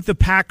do you think the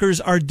Packers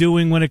are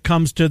doing when it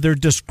comes to their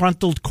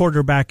disgruntled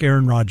quarterback,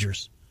 Aaron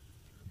Rodgers?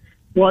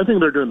 Well, I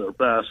think they're doing their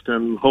best,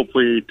 and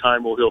hopefully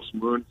time will heal some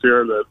wounds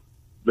here that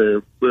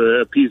they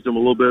appeased them a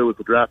little bit with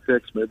the draft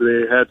picks. Maybe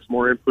they had some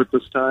more input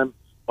this time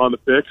on the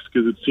picks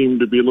because it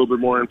seemed to be a little bit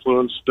more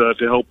influenced to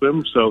help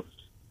him. So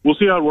we'll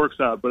see how it works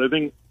out. But I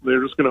think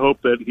they're just going to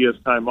hope that he has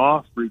time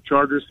off,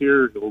 recharges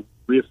here. He'll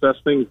reassess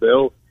things.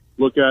 They'll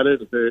look at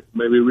it. They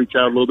maybe reach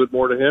out a little bit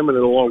more to him, and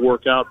it'll all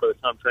work out by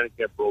the time training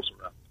camp rolls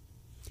around.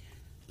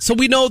 So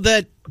we know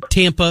that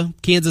Tampa,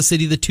 Kansas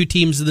City, the two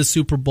teams in the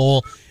Super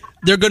Bowl,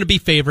 they're going to be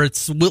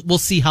favorites. We'll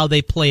see how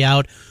they play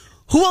out.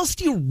 Who else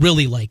do you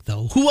really like,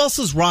 though? Who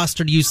else's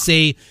roster do you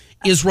say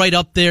is right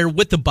up there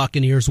with the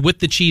Buccaneers, with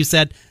the Chiefs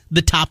at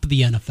the top of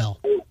the NFL?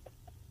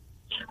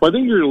 Well, I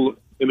think you're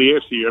in the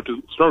AFC. You have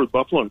to start with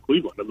Buffalo and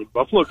Cleveland. I mean,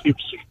 Buffalo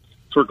keeps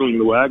circling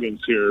the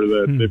wagons here.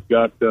 That they've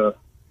got a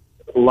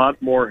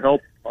lot more help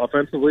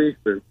offensively.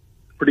 They're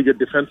pretty good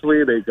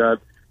defensively. They got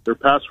their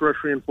pass rush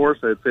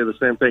reinforced. I'd say the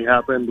same thing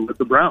happened with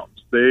the Browns.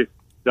 They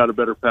got a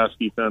better pass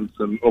defense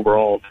and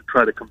overall to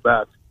try to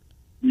combat,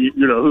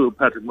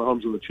 Patrick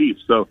Mahomes and the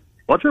Chiefs. So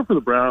watch out for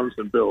the Browns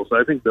and Bills.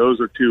 I think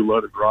those are two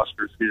loaded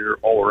rosters here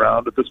all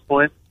around at this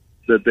point,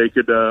 that they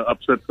could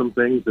upset some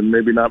things and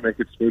maybe not make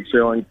it smooth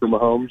sailing for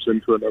Mahomes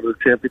into another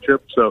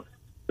championship. So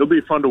it'll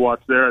be fun to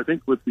watch there. I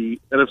think with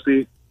the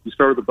NFC, you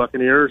start with the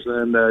Buccaneers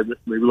and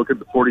maybe look at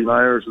the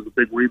 49ers as a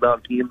big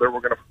rebound team that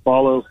we're going to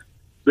follow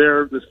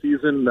there this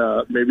season.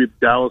 Maybe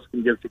Dallas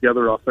can get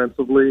together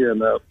offensively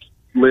and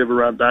live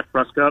around Dak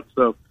Prescott.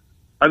 So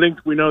I think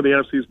we know the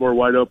NFC is more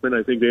wide open.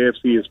 I think the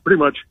AFC is pretty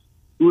much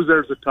who's there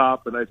at the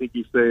top, and I think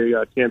you say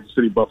Kansas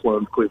City, Buffalo,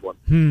 and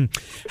Cleveland.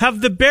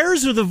 Have the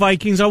Bears or the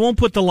Vikings, I won't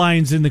put the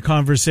Lions in the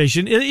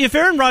conversation, if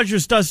Aaron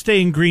Rodgers does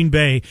stay in Green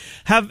Bay,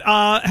 have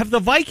the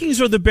Vikings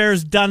or the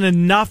Bears done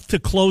enough to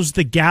close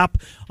the gap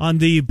on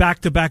the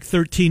back-to-back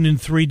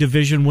 13-3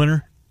 division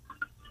winner?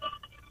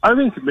 I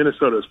think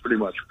Minnesota is pretty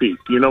much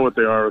peaked. You know what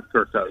they are with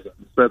Kirk Cousins.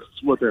 That's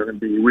what they're going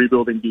to be,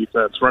 rebuilding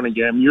defense, running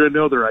game. You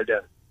know their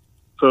identity.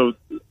 So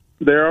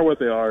they are what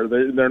they are.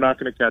 They're not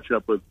going to catch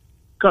up with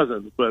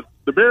Cousins. But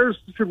the Bears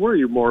should worry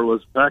you more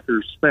was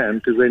Packers fan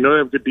because they know they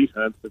have good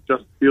defense. If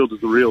Justin Fields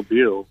is the real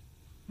deal,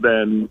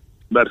 then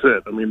that's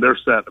it. I mean, they're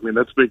set. I mean,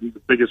 that's the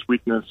biggest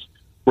weakness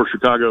for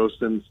Chicago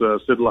since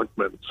Sid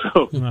Luckman.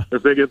 So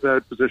if they get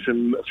that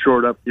position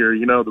shored up here,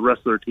 you know the rest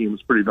of their team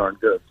is pretty darn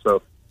good.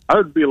 So I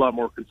would be a lot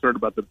more concerned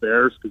about the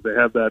Bears because they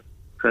have that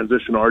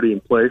transition already in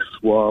place.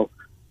 Well,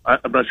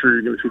 I'm not sure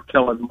you're going to see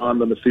Kellen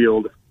Mond on the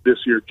field this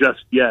year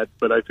just yet,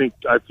 but I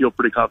feel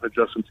pretty confident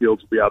Justin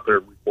Fields will be out there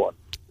in week 1.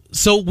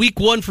 So week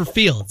 1 for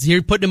Fields,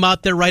 you're putting him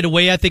out there right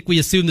away. I think we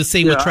assume the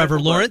same with Trevor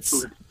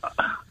Lawrence.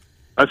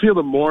 I feel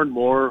the more and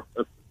more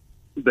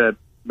that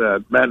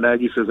Matt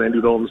Nagy says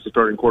Andy Dalton's the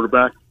starting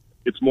quarterback,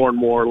 it's more and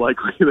more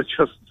likely that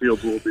Justin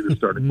Fields will be the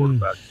starting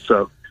quarterback.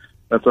 So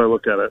that's how I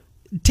look at it.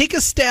 Take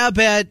a stab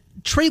at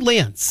Trey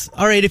Lance.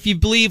 All right, if you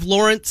believe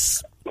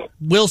Lawrence,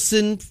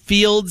 Wilson,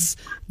 Fields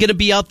going to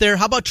be out there,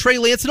 how about Trey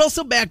Lance and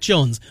also Mac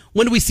Jones?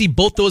 When do we see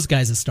both those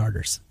guys as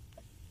starters?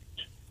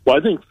 Well,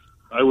 I think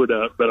I would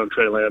bet on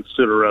Trey Lance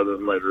sooner rather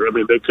than later. I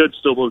mean, they could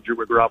still move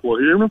Jimmy Garoppolo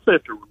here. Even if they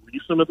have to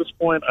release him at this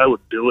point, I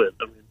would do it.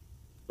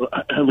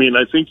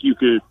 I think you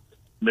could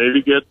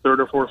maybe get third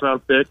or fourth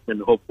round pick and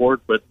hope for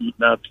it, but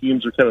now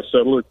teams are kind of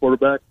settled at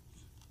quarterback.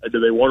 Do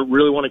they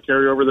really want to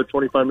carry over the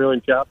 $25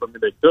 million cap? I mean,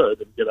 they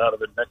could and get out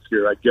of it next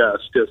year, I guess,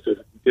 just as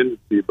a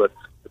contingency, but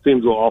it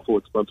seems awful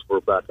expensive for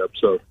a backup.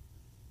 So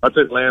I'd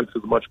say Lance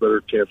has a much better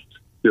chance to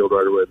field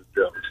right away than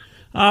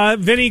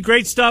Jones. Vinny,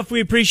 great stuff. We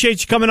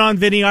appreciate you coming on,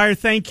 Vinny Iyer.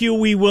 Thank you.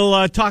 We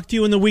will talk to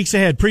you in the weeks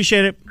ahead.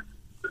 Appreciate it.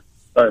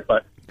 All right,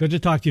 bye. Good to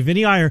talk to you.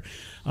 Vinny Iyer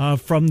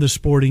from the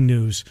Sporting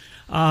News.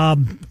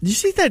 Did you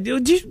see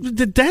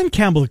that? Dan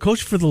Campbell, the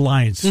coach for the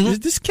Lions,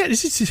 this cat,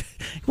 he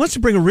wants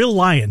to bring a real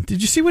lion.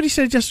 Did you see what he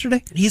said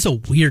yesterday? He's a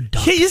weird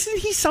dog. Yeah, isn't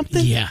he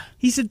something? Yeah.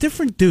 He's a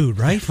different dude,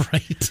 right?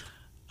 Right.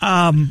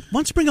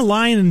 Wants to bring a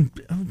lion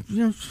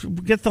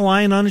and get the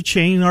lion on a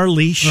chain or a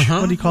leash.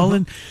 What do you call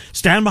it?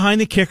 Stand behind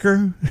the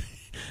kicker.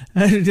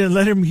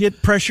 Let him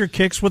hit pressure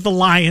kicks with the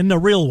lion, a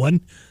real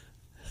one.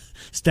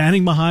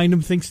 Standing behind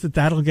him, thinks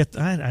that'll get...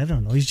 I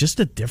don't know. He's just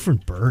a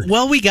different bird.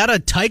 Well, we got a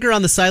tiger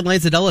on the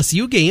sidelines at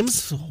LSU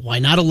games. Why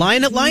not a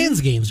lion at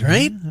Lions games,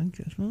 right?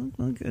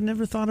 I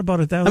never thought about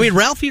it that way. I mean,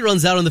 Ralphie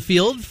runs out on the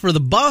field for the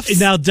Buffs.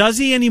 Now, does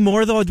he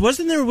anymore, though? Was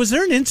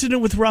there an incident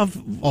with Ralph?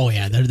 Oh,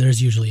 yeah.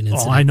 There's usually an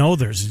incident. Oh, I know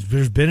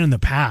there's been in the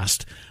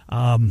past.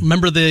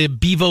 Remember the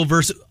Bevo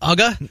versus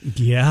Uga?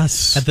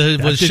 Yes. At the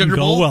that Sugar didn't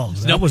Bowl? go well.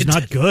 That was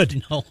not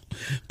good. No.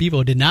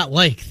 Bevo did not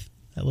like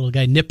that little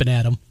guy nipping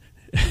at him.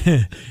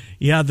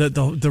 Yeah,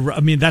 I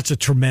mean, that's a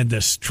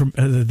tremendous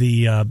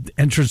the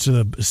entrance to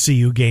the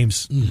CU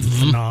games,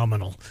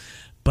 phenomenal.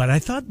 But I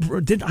thought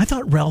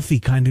Ralphie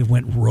kind of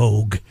went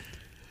rogue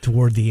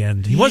toward the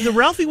end.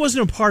 Ralphie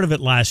wasn't a part of it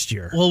last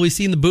year. Well, we've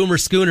seen the Boomer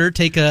Schooner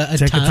take a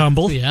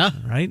tumble. Yeah,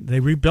 right. They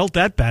rebuilt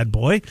that bad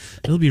boy.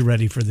 He'll be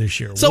ready for this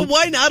year. So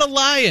why not a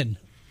lion?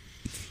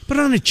 But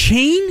on a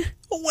chain?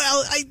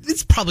 Well,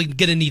 it's probably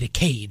going to need a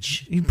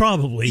cage.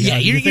 Probably. Yeah,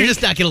 you're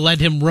just not going to let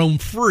him roam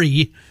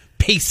free.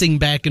 Pacing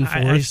back and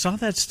forth. I saw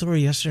that story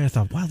yesterday. I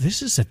thought, wow,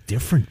 this is a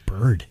different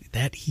bird.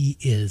 That he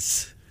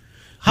is.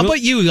 How about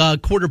you,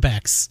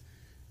 quarterbacks?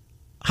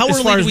 How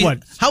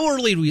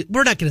early do we...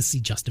 We're not going to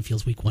see Justin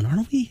Fields week 1,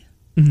 aren't we?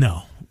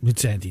 No,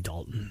 it's Andy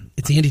Dalton.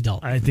 It's Andy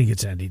Dalton. I think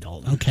it's Andy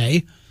Dalton.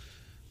 Okay.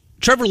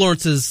 Trevor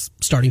Lawrence is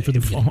starting for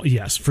the beginning. Oh,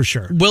 yes, for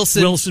sure.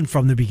 Wilson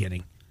from the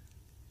beginning.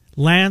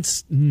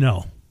 Lance,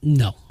 no.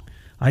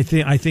 I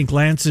think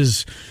Lance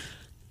is...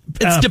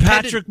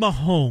 Patrick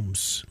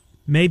Mahomes...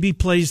 Maybe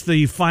plays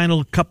the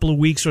final couple of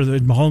weeks, or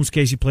in Mahomes'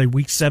 case, he played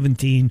week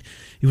 17.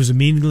 It was a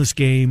meaningless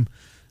game.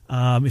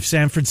 If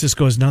San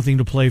Francisco has nothing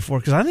to play for,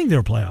 because I think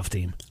they're a playoff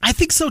team. I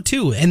think so,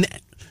 too. And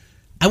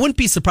I wouldn't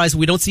be surprised if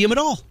we don't see him at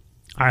all.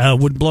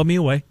 Wouldn't blow me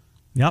away.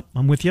 Yep,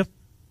 I'm with you.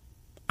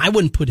 I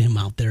wouldn't put him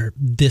out there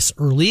this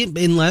early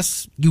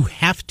unless you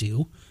have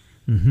to.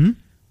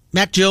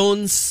 Mac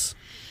Jones,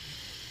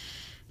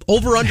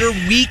 over under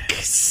week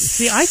 6.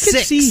 See, I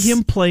could see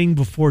him playing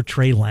before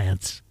Trey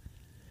Lance.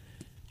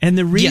 And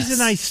the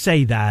reason I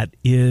say that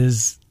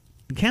is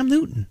Cam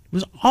Newton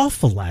was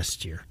awful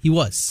last year. He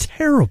was.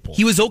 Terrible.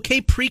 He was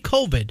okay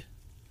pre-COVID.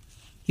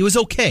 He was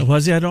okay.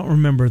 Was he? I don't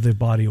remember the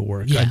body of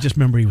work. Yeah. I just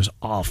remember he was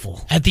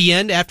awful. At the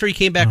end, after he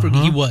came back,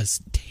 he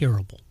was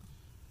terrible.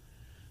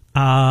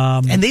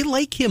 And they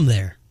like him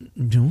there.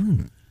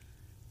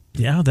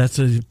 Yeah,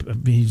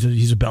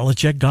 he's a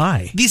Belichick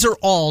guy. These are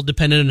all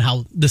dependent on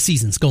how the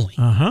season's going.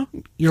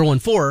 You're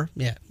 1-4.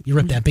 Yeah, you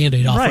rip that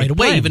Band-Aid off right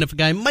away, even if a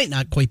guy might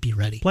not quite be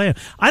ready. Play him.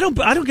 I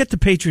don't get the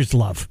Patriots'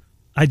 love.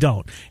 I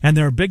don't. And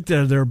they're a big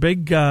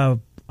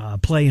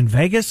play in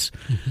Vegas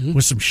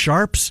with some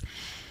sharps.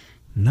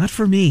 Not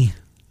for me.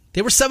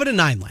 They were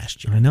 7-9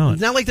 last year. I know.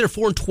 It's not like they're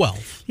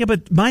 4-12. Yeah,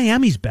 but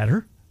Miami's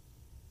better.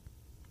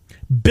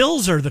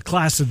 Bills are the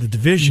class of the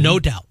division. No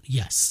doubt.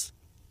 Yes.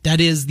 That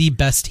is the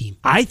best team.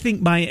 I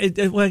think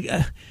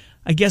I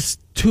guess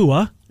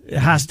Tua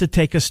has to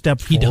take a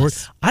step forward.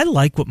 Does. I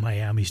like what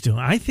Miami's doing.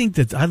 I think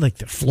that I like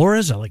their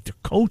Flores. I like their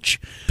coach.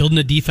 Building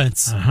a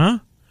defense.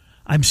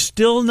 I'm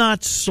still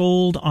not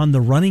sold on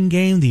the running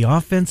game. The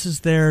offense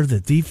is there. The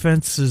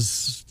defense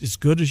is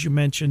good, as you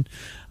mentioned.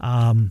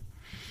 Jalen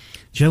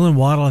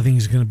Waddle, I think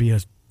he's going to be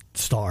a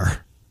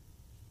star.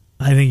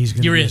 I think he's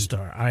going to be a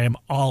star. I am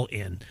all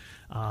in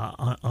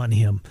on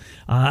him.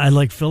 I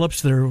like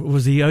Phillips. There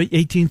was the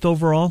 18th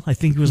overall. I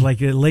think it was like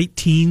late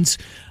teens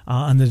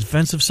on the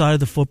defensive side of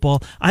the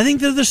football. I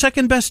think they're the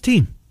second best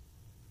team.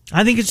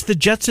 I think it's the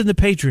Jets and the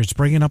Patriots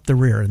bringing up the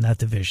rear in that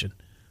division.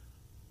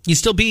 You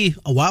still be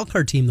a wild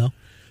card team, though.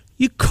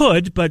 You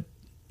could, but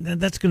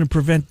that's going to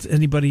prevent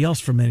anybody else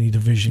from any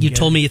division. You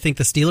told me you think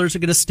the Steelers are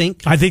going to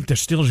stink? I think the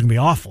Steelers are going to be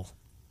awful.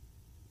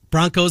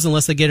 Broncos,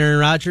 unless they get Aaron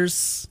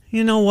Rodgers?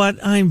 You know what?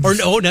 Now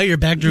you're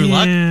back Drew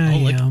Lock?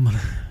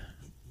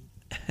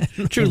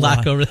 Drew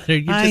Lock over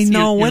there. I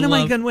know. When am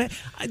I going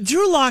to...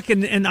 Drew Lock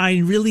and I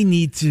really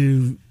need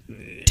to...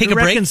 Take a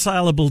break?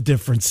 Reconcilable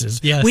differences.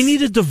 Yes. We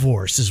need a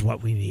divorce is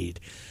what we need.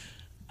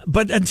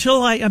 But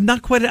until I'm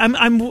not quite...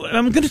 I'm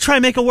going to try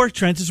and make it work,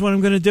 Trent, is what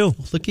I'm going to do.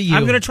 Look at you.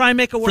 I'm going to try and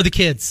make it work. For the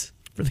kids.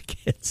 For the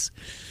kids.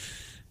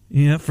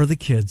 Yeah, for the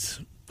kids.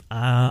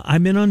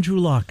 I'm in on Drew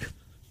Lock.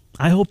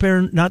 I hope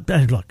Aaron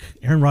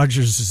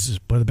Rodgers is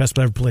one of the best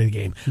player to play the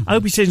game. I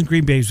hope he stays in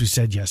Green Bay, as we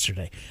said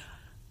yesterday.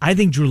 I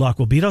think Drew Lock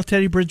will beat out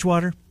Teddy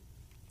Bridgewater.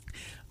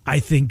 I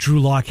think Drew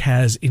Lock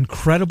has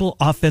incredible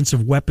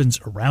offensive weapons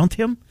around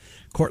him.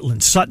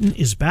 Cortland Sutton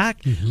is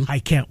back. I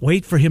can't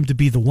wait for him to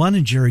be the one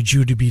and Jerry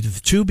Jeudy to be the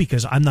two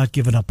because I'm not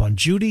giving up on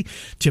Jeudy.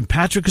 Tim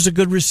Patrick is a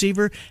good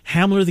receiver.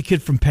 Hamler, the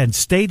kid from Penn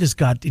State, has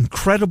got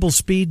incredible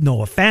speed.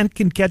 Noah Fant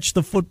can catch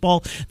the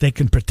football. They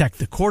can protect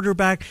the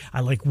quarterback. I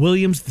like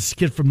Williams, this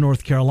kid from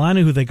North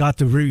Carolina, who they got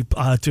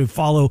to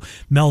follow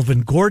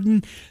Melvin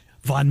Gordon.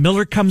 Von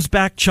Miller comes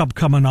back, Chubb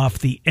coming off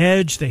the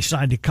edge. They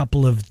signed a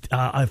couple of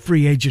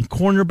free agent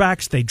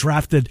cornerbacks. They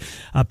drafted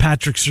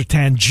Patrick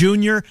Surtain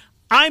Jr.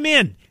 I'm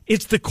in.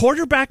 It's the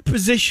quarterback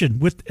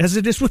position, as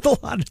it is with a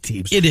lot of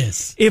teams. It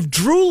is. If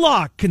Drew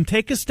Lock can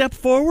take a step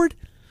forward,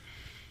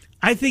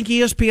 I think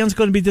ESPN's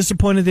going to be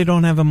disappointed they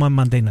don't have him on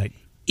Monday night.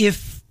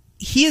 If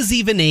he is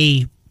even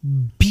a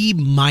B-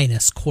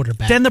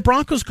 quarterback, then the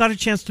Broncos got a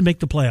chance to make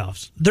the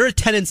playoffs. They're a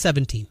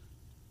 10-17.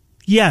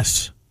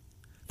 Yes.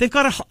 They've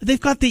got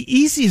one of the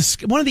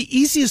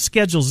easiest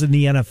schedules in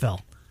the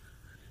NFL.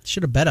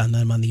 Should have bet on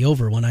them on the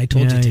over when I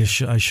told you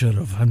to. I should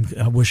have.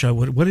 I wish I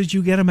would. What did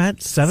you get them at?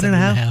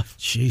 7.5?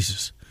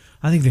 Jesus.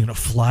 I think they're going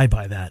to fly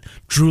by that.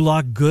 Drew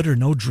Lock good or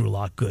no Drew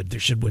Lock good. They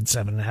should win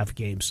 7.5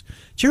 games.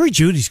 Jerry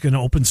Jeudy's going to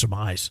open some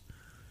eyes.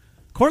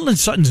 Cortland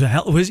Sutton's a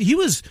hell.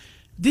 Did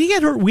he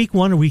get hurt week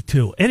 1 or week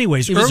 2?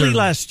 Anyways, early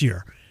last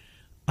year.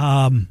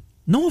 Noah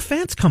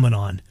Fant's coming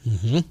on.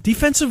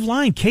 Defensive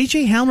line.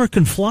 KJ Hamler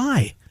can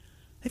fly.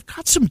 They've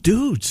got some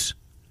dudes.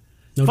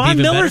 Von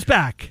Miller's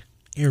back.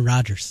 Aaron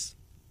Rodgers.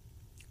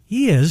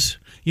 He is.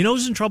 You know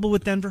who's in trouble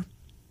with Denver?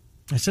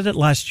 I said it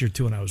last year,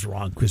 too, and I was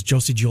wrong, because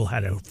Josie Jewell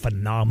had a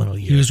phenomenal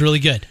year. He was really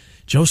good.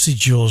 Josie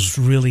Jewell's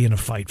really in a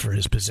fight for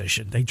his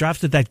position. They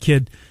drafted that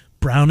kid,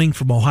 Browning,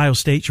 from Ohio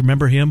State. You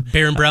remember him?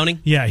 Baron Browning?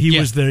 Yeah, he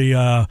was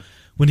the...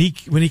 when he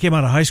came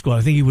out of high school,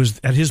 I think he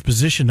was, at his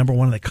position, number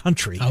 1 in the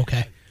country.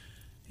 Okay.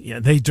 Yeah,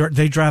 they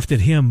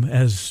drafted him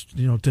as,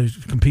 to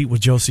compete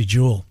with Josie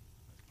Jewell.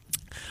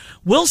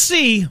 We'll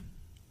see.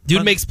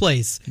 Dude makes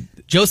plays.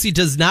 Josie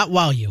does not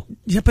wow you.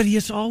 Yeah, but he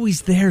is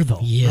always there, though.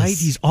 Yes. Right?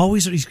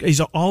 He's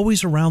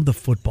always around the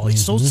football.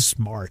 He's so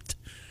smart.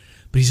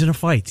 But he's in a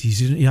fight.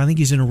 I think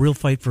he's in a real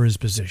fight for his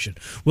position.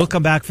 We'll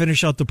come back,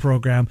 finish out the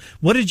program.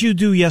 What did you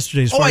do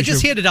yesterday? I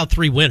just handed out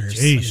 3 winners.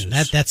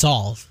 Jesus. That's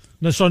all.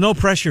 So no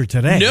pressure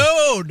today.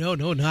 No,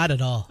 not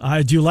at all.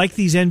 Do you like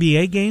these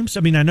NBA games?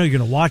 I mean, I know you're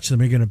going to watch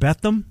them. Are you going to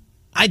bet them?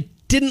 I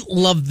didn't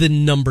love the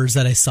numbers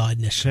that I saw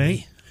initially.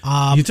 Okay.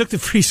 You took the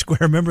free square.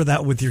 Remember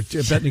that with your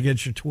betting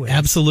against your Twins.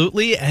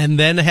 Absolutely. And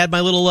then I had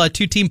my little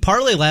 2-team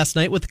parlay last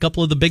night with a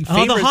couple of the big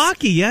favorites. Oh, the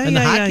hockey. And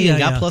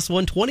got plus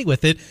 120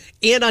 with it.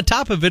 And on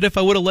top of it, if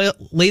I would have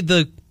laid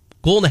the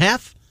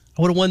 1.5,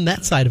 I would have won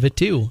that side of it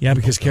too. Yeah,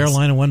 because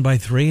Carolina won by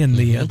 3 and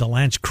the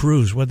Lance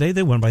Crews,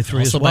 they won by 3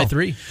 also as well. by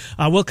 3.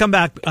 We'll come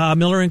back.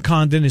 Miller and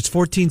Condon. It's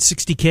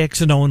 1460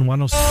 KXNO and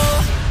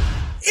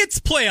 106. It's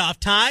playoff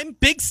time.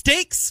 Big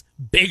stakes,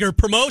 bigger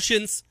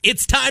promotions.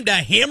 It's time to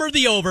hammer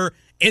the over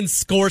and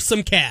score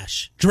some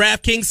cash.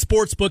 DraftKings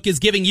Sportsbook is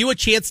giving you a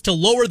chance to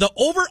lower the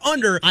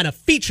over-under on a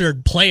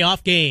featured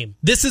playoff game.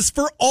 This is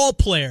for all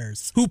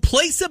players who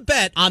place a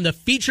bet on the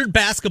featured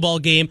basketball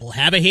game will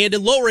have a hand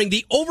in lowering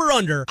the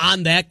over-under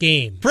on that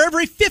game. For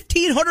every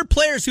 1,500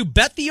 players who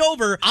bet the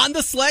over on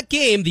the select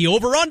game, the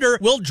over-under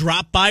will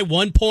drop by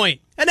 1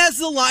 point. And as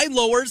the line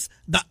lowers,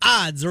 the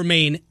odds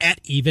remain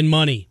at even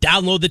money.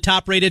 Download the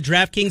top-rated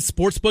DraftKings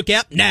Sportsbook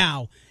app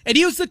now and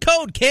use the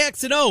code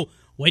KXNO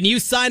when you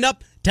sign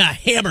up to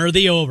hammer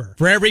the over.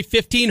 For every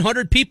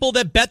 1,500 people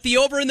that bet the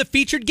over in the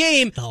featured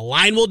game, the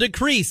line will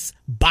decrease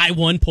by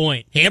 1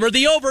 point. Hammer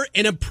the over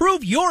and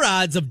improve your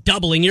odds of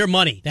doubling your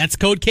money. That's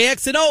code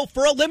KXNO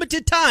for a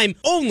limited time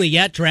only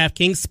at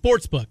DraftKings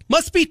Sportsbook.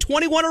 Must be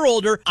 21 or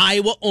older,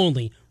 Iowa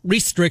only.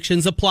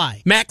 Restrictions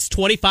apply. Max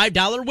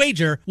 $25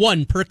 wager,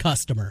 one per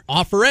customer.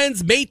 Offer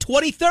ends May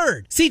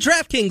 23rd. See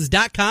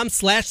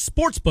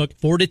DraftKings.com/sportsbook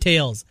for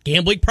details.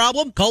 Gambling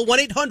problem? Call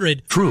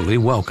 1-800. Truly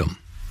welcome.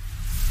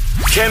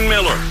 Ken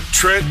Miller,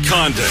 Trent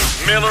Condon,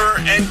 Miller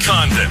and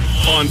Condon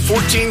on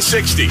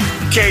 1460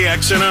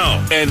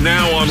 KXNO and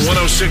now on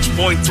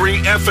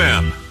 106.3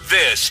 FM.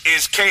 This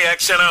is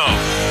KXNO.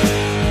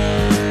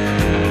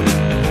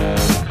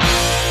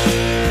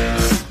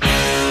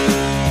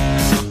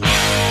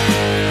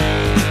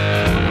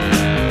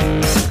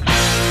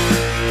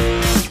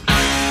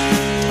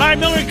 All right,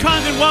 Miller and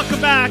Condon,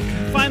 welcome back.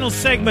 Final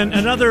segment,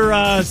 another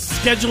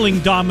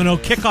scheduling domino.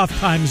 Kickoff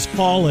time's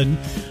fallen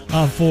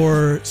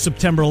for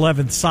September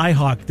 11th,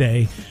 Cyhawk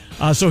Day.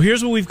 So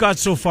here's what we've got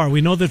so far.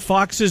 We know that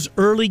Fox's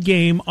early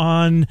game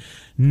on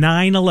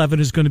 9/11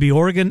 is going to be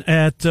Oregon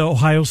at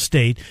Ohio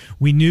State.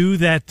 We knew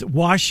that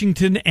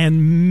Washington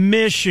and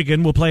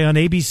Michigan will play on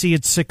ABC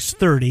at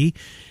 6:30.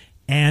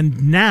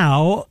 And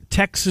now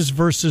Texas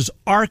versus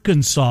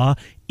Arkansas.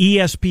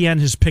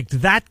 ESPN has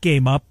picked that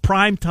game up,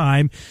 prime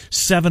time,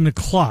 7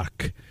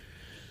 o'clock.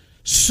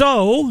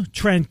 So,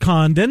 Trent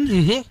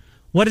Condon,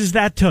 what does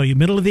that tell you?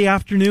 Middle of the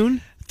afternoon?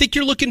 I think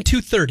you're looking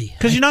 2:30.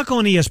 Because you're not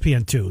going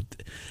ESPN 2.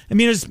 I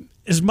mean,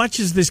 as much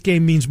as this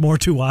game means more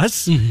to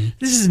us,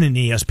 this isn't an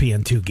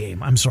ESPN 2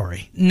 game. I'm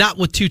sorry. Not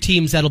with two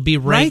teams that'll be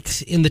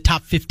ranked in the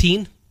top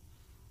 15?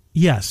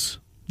 Yes.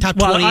 Top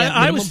 20 at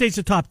Iowa minimum? State's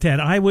a top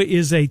 10. Iowa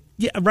is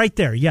right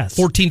there, yes.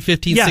 14,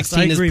 15, Yes, 16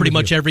 I is agree pretty with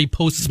much you. every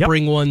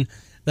post-spring one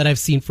that I've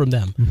seen from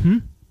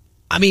them.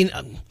 I mean,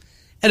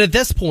 and at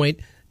this point,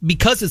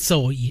 because it's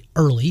so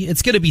early,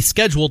 it's going to be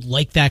scheduled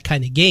like that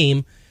kind of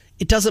game.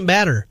 It doesn't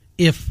matter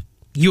if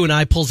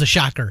UNI pulls a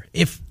shocker,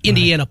 if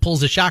Indiana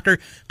pulls a shocker,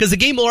 because the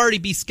game will already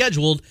be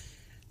scheduled.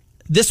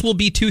 This will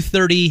be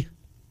 2:30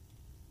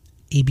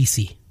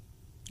 ABC.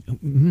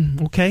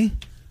 Okay.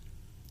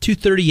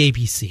 2:30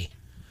 ABC.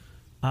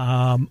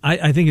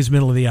 I think it's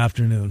middle of the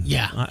afternoon.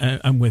 Yeah.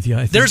 I'm with you. I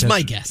think There's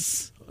my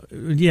guess.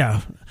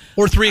 Yeah.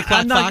 Or 3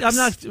 o'clock Fox. I'm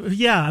not.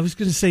 Yeah, I was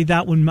going to say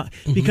that one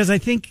because I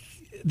think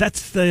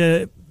that's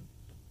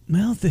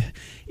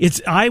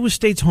it's Iowa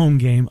State's home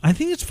game. I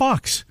think it's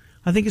Fox.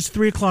 I think it's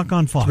 3 o'clock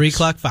on Fox. 3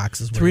 o'clock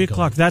Fox is where 3 you're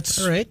o'clock. going. That's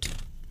all right.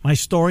 My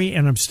story,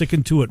 and I'm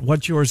sticking to it.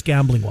 What's yours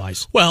gambling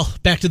wise? Well,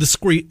 back to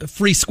the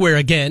free square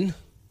again.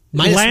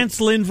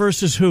 Lance Lynn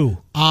versus who?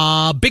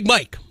 Big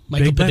Mike.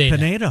 Michael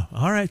Pineda.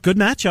 All right, good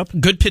matchup.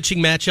 Good pitching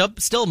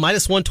matchup. Still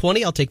minus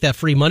 120. I'll take that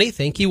free money.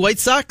 Thank you, White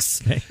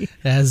Sox. Okay.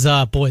 As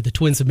the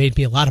Twins have made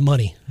me a lot of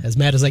money. As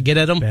mad as I get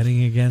at them,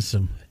 betting against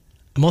them.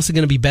 I'm also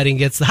going to be betting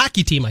against the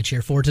hockey team I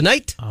cheer for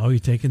tonight. Oh, you're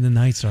taking the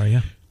Knights, are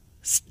you?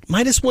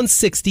 Minus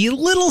 160, a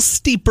little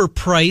steeper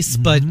price,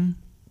 but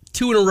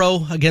 2 in a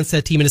row against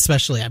that team, and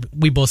especially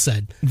we both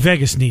said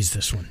Vegas needs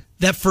this one.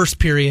 That first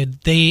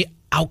period, they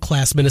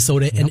outclassed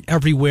Minnesota in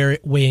every way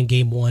in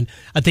Game 1.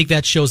 I think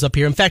that shows up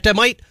here. In fact, I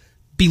might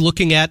be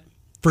looking at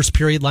first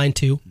period line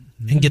 2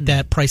 and get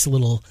that price a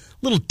little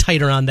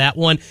tighter on that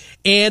one.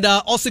 And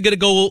also going to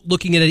go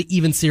looking at an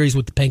even series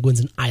with the Penguins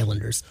and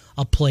Islanders.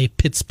 I'll play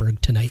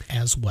Pittsburgh tonight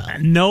as well.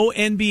 No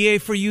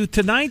NBA for you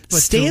tonight,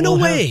 but staying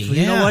away.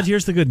 You know what?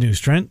 Here's the good news,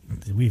 Trent.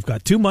 We've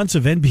got 2 months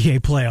of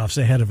NBA playoffs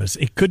ahead of us.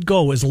 It could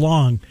go as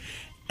long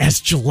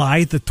as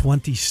July the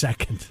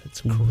 22nd.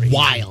 It's crazy.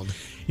 Wild.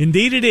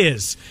 Indeed it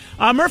is.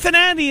 Murph and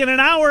Andy in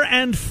an hour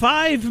and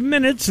 5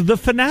 minutes. The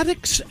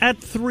Fanatics at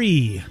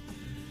 3.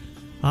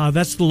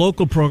 That's the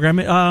local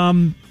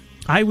program.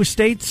 Iowa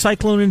State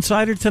Cyclone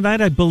Insider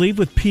tonight, I believe,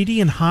 with Petey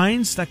and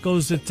Hines. That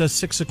goes at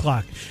 6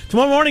 o'clock.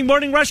 Tomorrow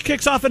Morning Rush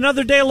kicks off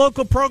another day of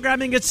local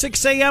programming at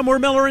 6 a.m. We're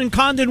Miller and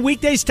Condon,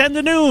 weekdays 10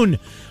 to noon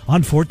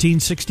on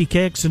 1460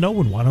 KXNO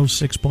and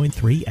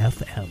 106.3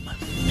 FM.